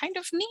I kind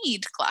of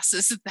need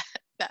glasses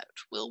that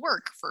will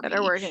work for That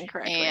are me. working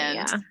correctly. And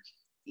Yeah.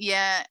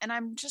 yeah, and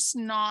I'm just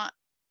not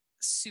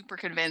super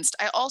convinced.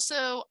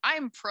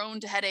 I'm prone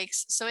to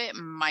headaches, so it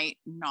might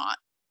not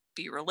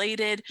be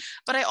related,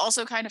 but I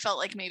also kind of felt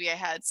like maybe I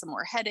had some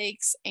more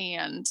headaches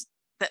and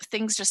that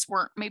things just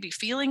weren't maybe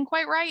feeling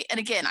quite right. And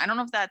again, I don't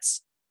know if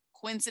that's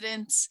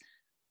coincidence,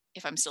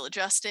 if I'm still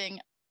adjusting,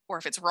 or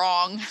if it's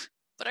wrong,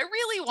 but I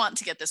really want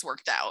to get this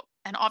worked out.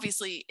 And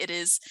obviously it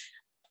is,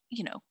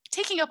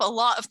 taking up a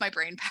lot of my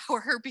brain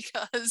power,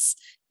 because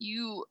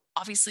you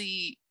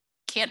obviously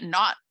can't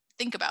not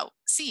think about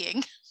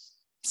seeing.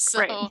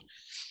 Right. So,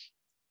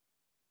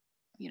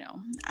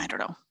 I don't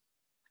know.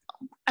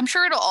 I'm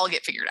sure it'll all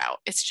get figured out.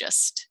 It's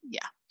just,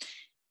 yeah,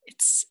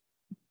 it's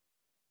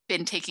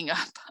been taking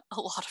up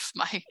a lot of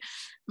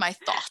my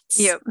thoughts.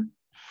 Yep.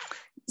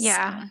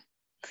 Yeah. So,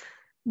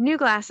 New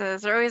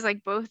glasses are always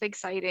like both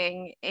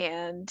exciting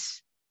and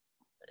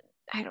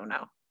I don't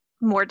know,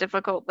 more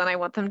difficult than I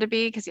want them to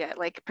be. Because yeah,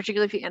 like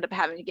particularly if you end up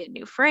having to get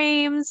new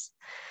frames,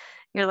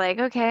 you're like,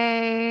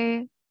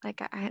 okay,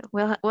 like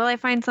will I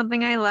find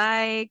something I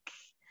like?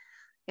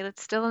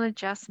 It's still an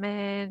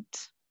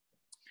adjustment,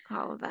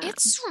 all of that.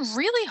 it's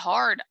really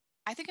hard.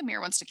 I think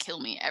Amir wants to kill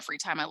me every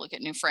time I look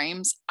at new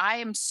frames. I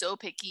am so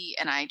picky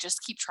and I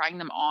just keep trying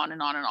them on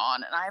and on and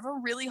on. And I have a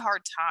really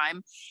hard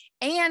time.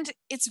 And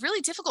it's really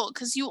difficult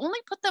because you only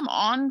put them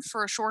on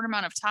for a short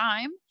amount of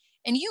time.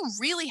 And you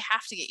really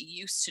have to get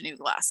used to new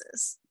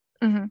glasses,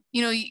 Hmm.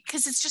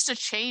 because it's just a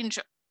change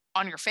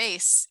on your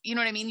face. You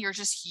know what I mean? You're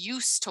just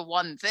used to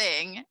one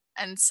thing.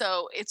 And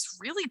so it's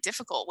really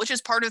difficult, which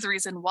is part of the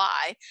reason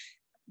why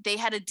they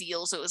had a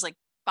deal. So it was like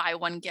buy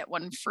one, get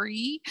one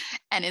free.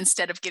 And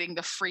instead of getting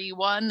the free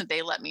one,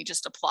 they let me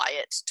just apply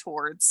it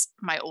towards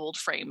my old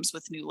frames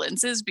with new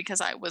lenses,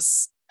 because I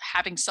was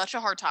having such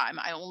a hard time.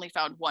 I only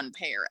found one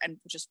pair and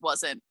just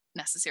wasn't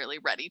necessarily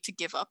ready to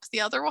give up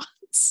the other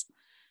ones.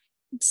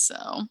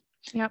 So,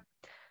 Yep.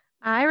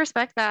 I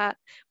respect that.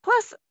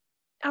 Plus,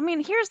 I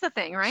mean, here's the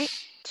thing, right?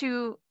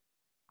 To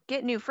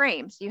get new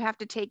frames, you have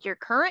to take your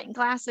current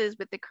glasses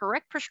with the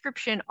correct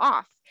prescription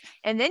off.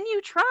 And then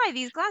you try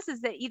these glasses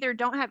that either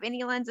don't have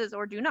any lenses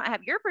or do not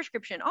have your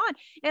prescription on.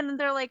 And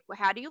they're like, well,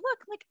 how do you look?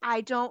 I'm like,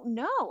 I don't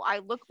know. I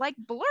look like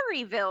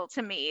Blurryville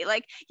to me.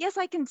 Like, yes,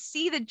 I can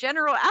see the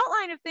general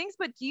outline of things,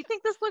 but do you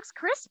think this looks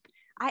crisp?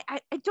 I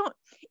don't,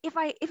 if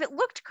it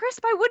looked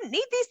crisp, I wouldn't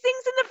need these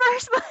things in the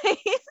first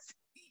place.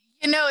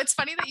 it's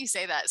funny that you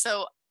say that.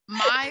 So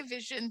my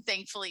vision,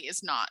 thankfully,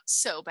 is not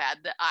so bad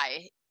that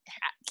I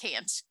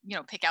can't,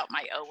 pick out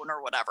my own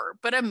or whatever.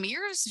 But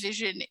Amir's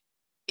vision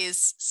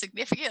is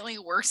significantly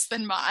worse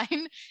than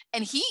mine.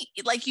 And he,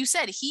 like you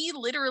said, he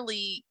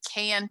literally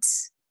can't,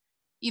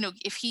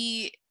 if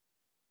he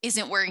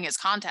isn't wearing his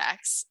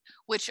contacts,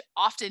 which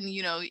often,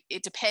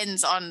 it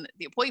depends on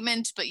the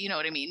appointment, but you know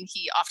what I mean?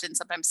 He often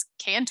sometimes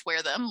can't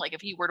wear them. Like if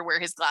he were to wear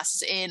his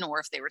glasses in, or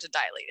if they were to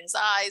dilate his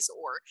eyes,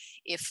 or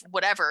if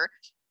whatever,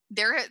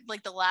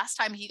 like the last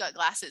time he got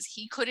glasses,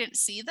 he couldn't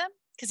see them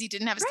because he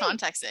didn't have his Right.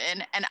 contacts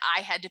in, and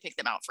I had to pick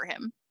them out for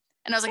him.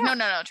 And I was like, Yeah.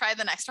 no, no, no, try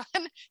the next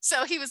one.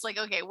 So he was like,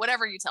 okay,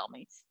 whatever you tell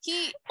me.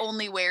 He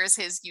only wears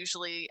his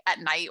usually at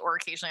night or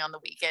occasionally on the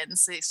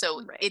weekends.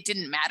 So Right. it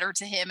didn't matter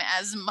to him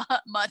as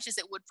much as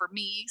it would for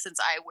me, since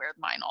I wear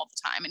mine all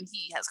the time and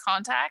he has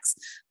contacts.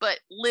 But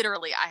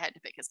literally, I had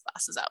to pick his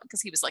glasses out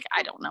because he was like,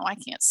 I don't know, I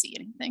can't see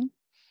anything.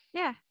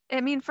 Yeah.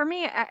 I mean, for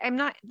me, I'm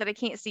not that I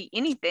can't see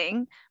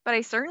anything, but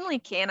I certainly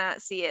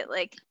cannot see it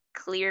like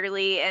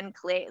clearly and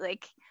clear.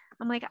 Like,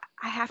 I'm like,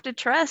 I have to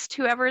trust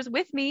whoever's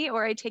with me,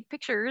 or I take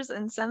pictures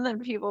and send them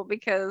to people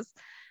because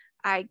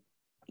I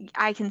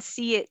I can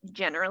see it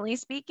generally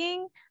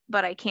speaking,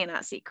 but I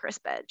cannot see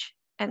crisp edge.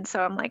 And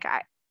so I'm like,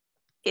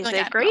 is Like, I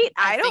it don't know. great?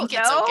 I I don't think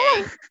it's know.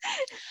 okay.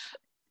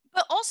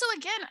 But also,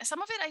 again,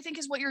 some of it I think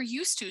is what you're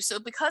used to. So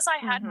because I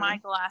had my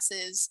Hmm.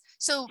 glasses,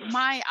 so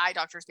my eye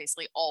doctors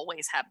basically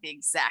always have the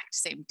exact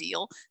same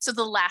deal. So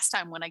the last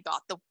time when I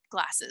got the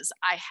glasses,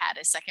 I had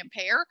a second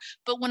pair.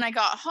 But when I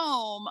got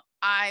home,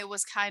 I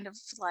was kind of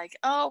like,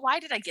 oh, why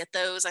did I get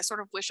those? I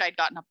sort of wish I'd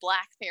gotten a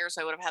black pair,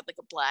 so I would have had like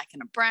a black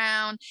and a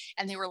brown,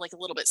 and they were like a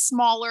little bit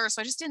smaller.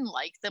 So I just didn't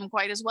like them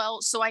quite as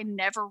well. So I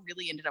never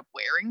really ended up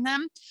wearing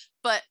them.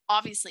 But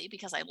obviously,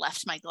 because I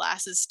left my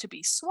glasses to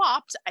be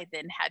swapped, I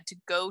then had to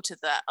go to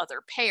the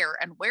other pair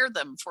and wear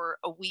them for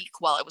a week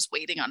while I was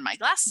waiting on my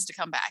glasses to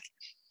come back.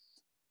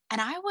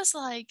 And I was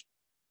like,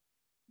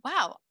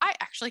 wow, I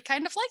actually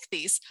kind of like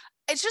these.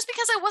 It's just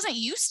because I wasn't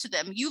used to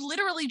them. You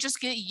literally just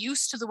get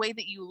used to the way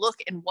that you look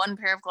in one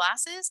pair of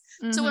glasses.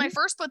 So when I Mm-hmm.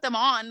 first put them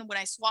on, when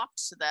I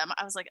swapped to them,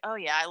 I was like, oh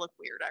yeah, I look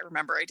weird. I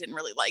remember I didn't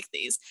really like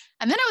these.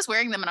 And then I was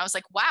wearing them and I was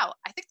like, wow,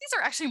 I think these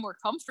are actually more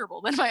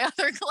comfortable than my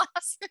other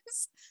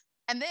glasses.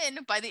 And then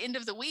by the end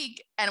of the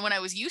week, and when I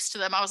was used to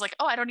them, I was like,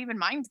 oh, I don't even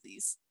mind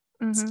these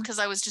Mm-hmm. because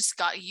I was just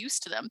got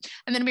used to them.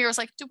 And then Amir was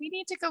like, do we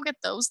need to go get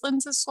those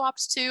lenses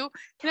swapped too?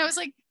 And I was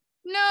like,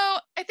 no,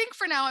 I think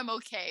for now I'm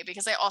okay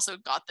because I also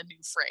got the new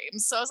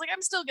frames. So I was like,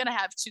 I'm still going to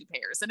have 2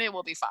 pairs and it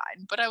will be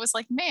fine. But I was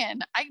like,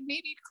 man, I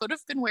maybe could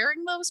have been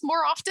wearing those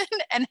more often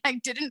and I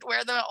didn't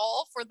wear them at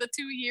all for the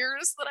 2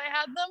 years that I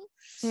had them.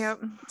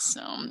 Yep.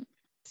 So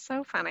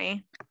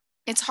funny.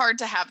 it's hard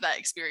to have that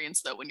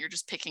experience though when you're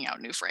just picking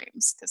out new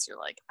frames because you're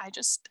like, I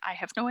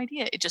have no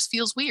idea. It just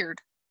feels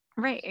weird.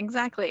 Right,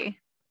 exactly.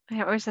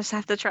 I always just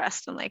have to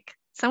trust and like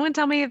someone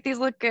tell me if these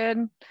look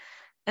good.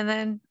 And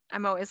then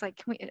I'm always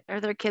like,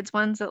 are there kids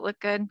ones that look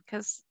good?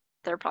 Because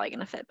they're probably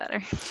gonna fit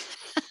better.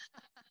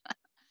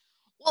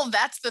 Well,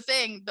 that's the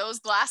thing. Those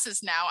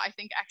glasses now, I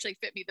think, actually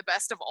fit me the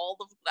best of all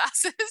the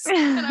glasses.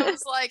 And I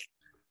was like,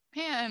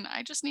 man,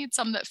 I just need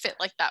some that fit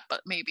like that,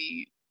 but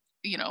maybe,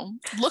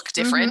 look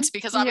different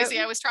because obviously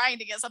I was trying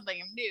to get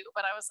something new,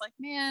 but I was like,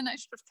 man, I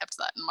should have kept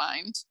that in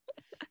mind.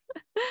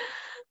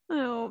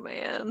 Oh,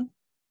 man.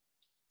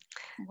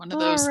 One of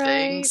those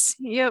things.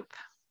 Yep.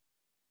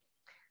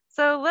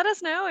 So let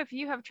us know if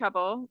you have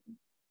trouble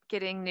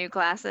getting new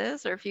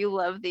glasses or if you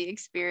love the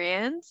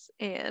experience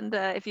and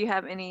if you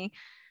have any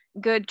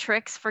good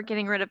tricks for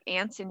getting rid of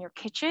ants in your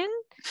kitchen.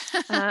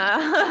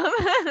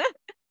 Oh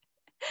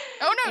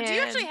no, do you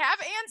actually have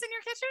ants in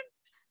your kitchen?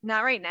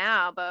 Not right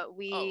now, but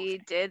we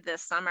did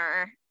this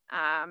summer.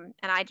 And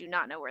I do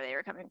not know where they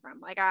were coming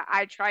from. Like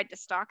I tried to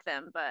stalk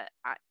them, but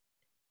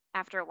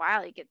after a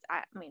while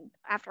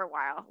after a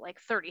while, like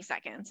 30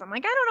 seconds, I'm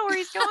like, I don't know where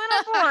he's going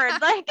on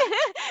board. Like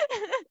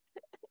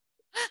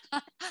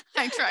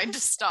I tried to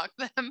stalk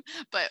them,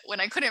 but when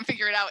I couldn't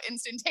figure it out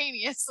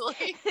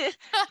instantaneously,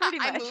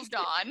 I moved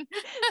on.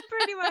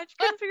 Pretty much.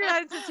 Couldn't figure it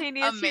out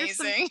instantaneously.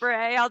 Amazing. Here's some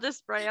spray. I'll just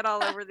spray it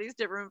all over these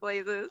different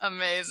places.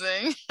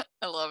 Amazing.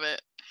 I love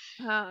it.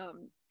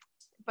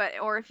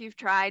 Or if you've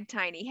tried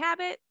Tiny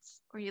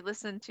Habits or you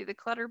listen to the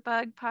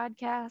Clutterbug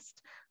podcast,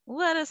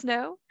 let us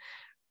know.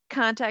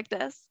 Contact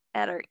us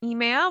at our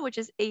email, which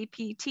is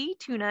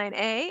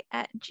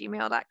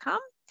apt29a@gmail.com,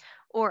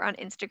 or on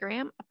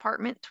Instagram,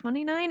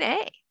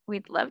 apartment29a.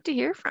 We'd love to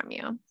hear from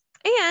you.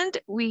 And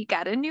we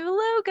got a new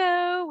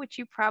logo, which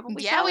you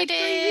probably saw like 3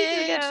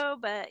 weeks ago,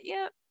 but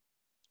yep.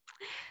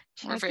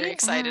 We're very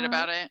excited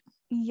about it.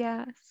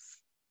 Yes.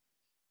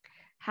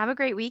 Have a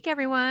great week,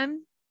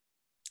 everyone.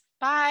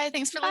 Bye.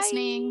 Thanks for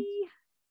listening.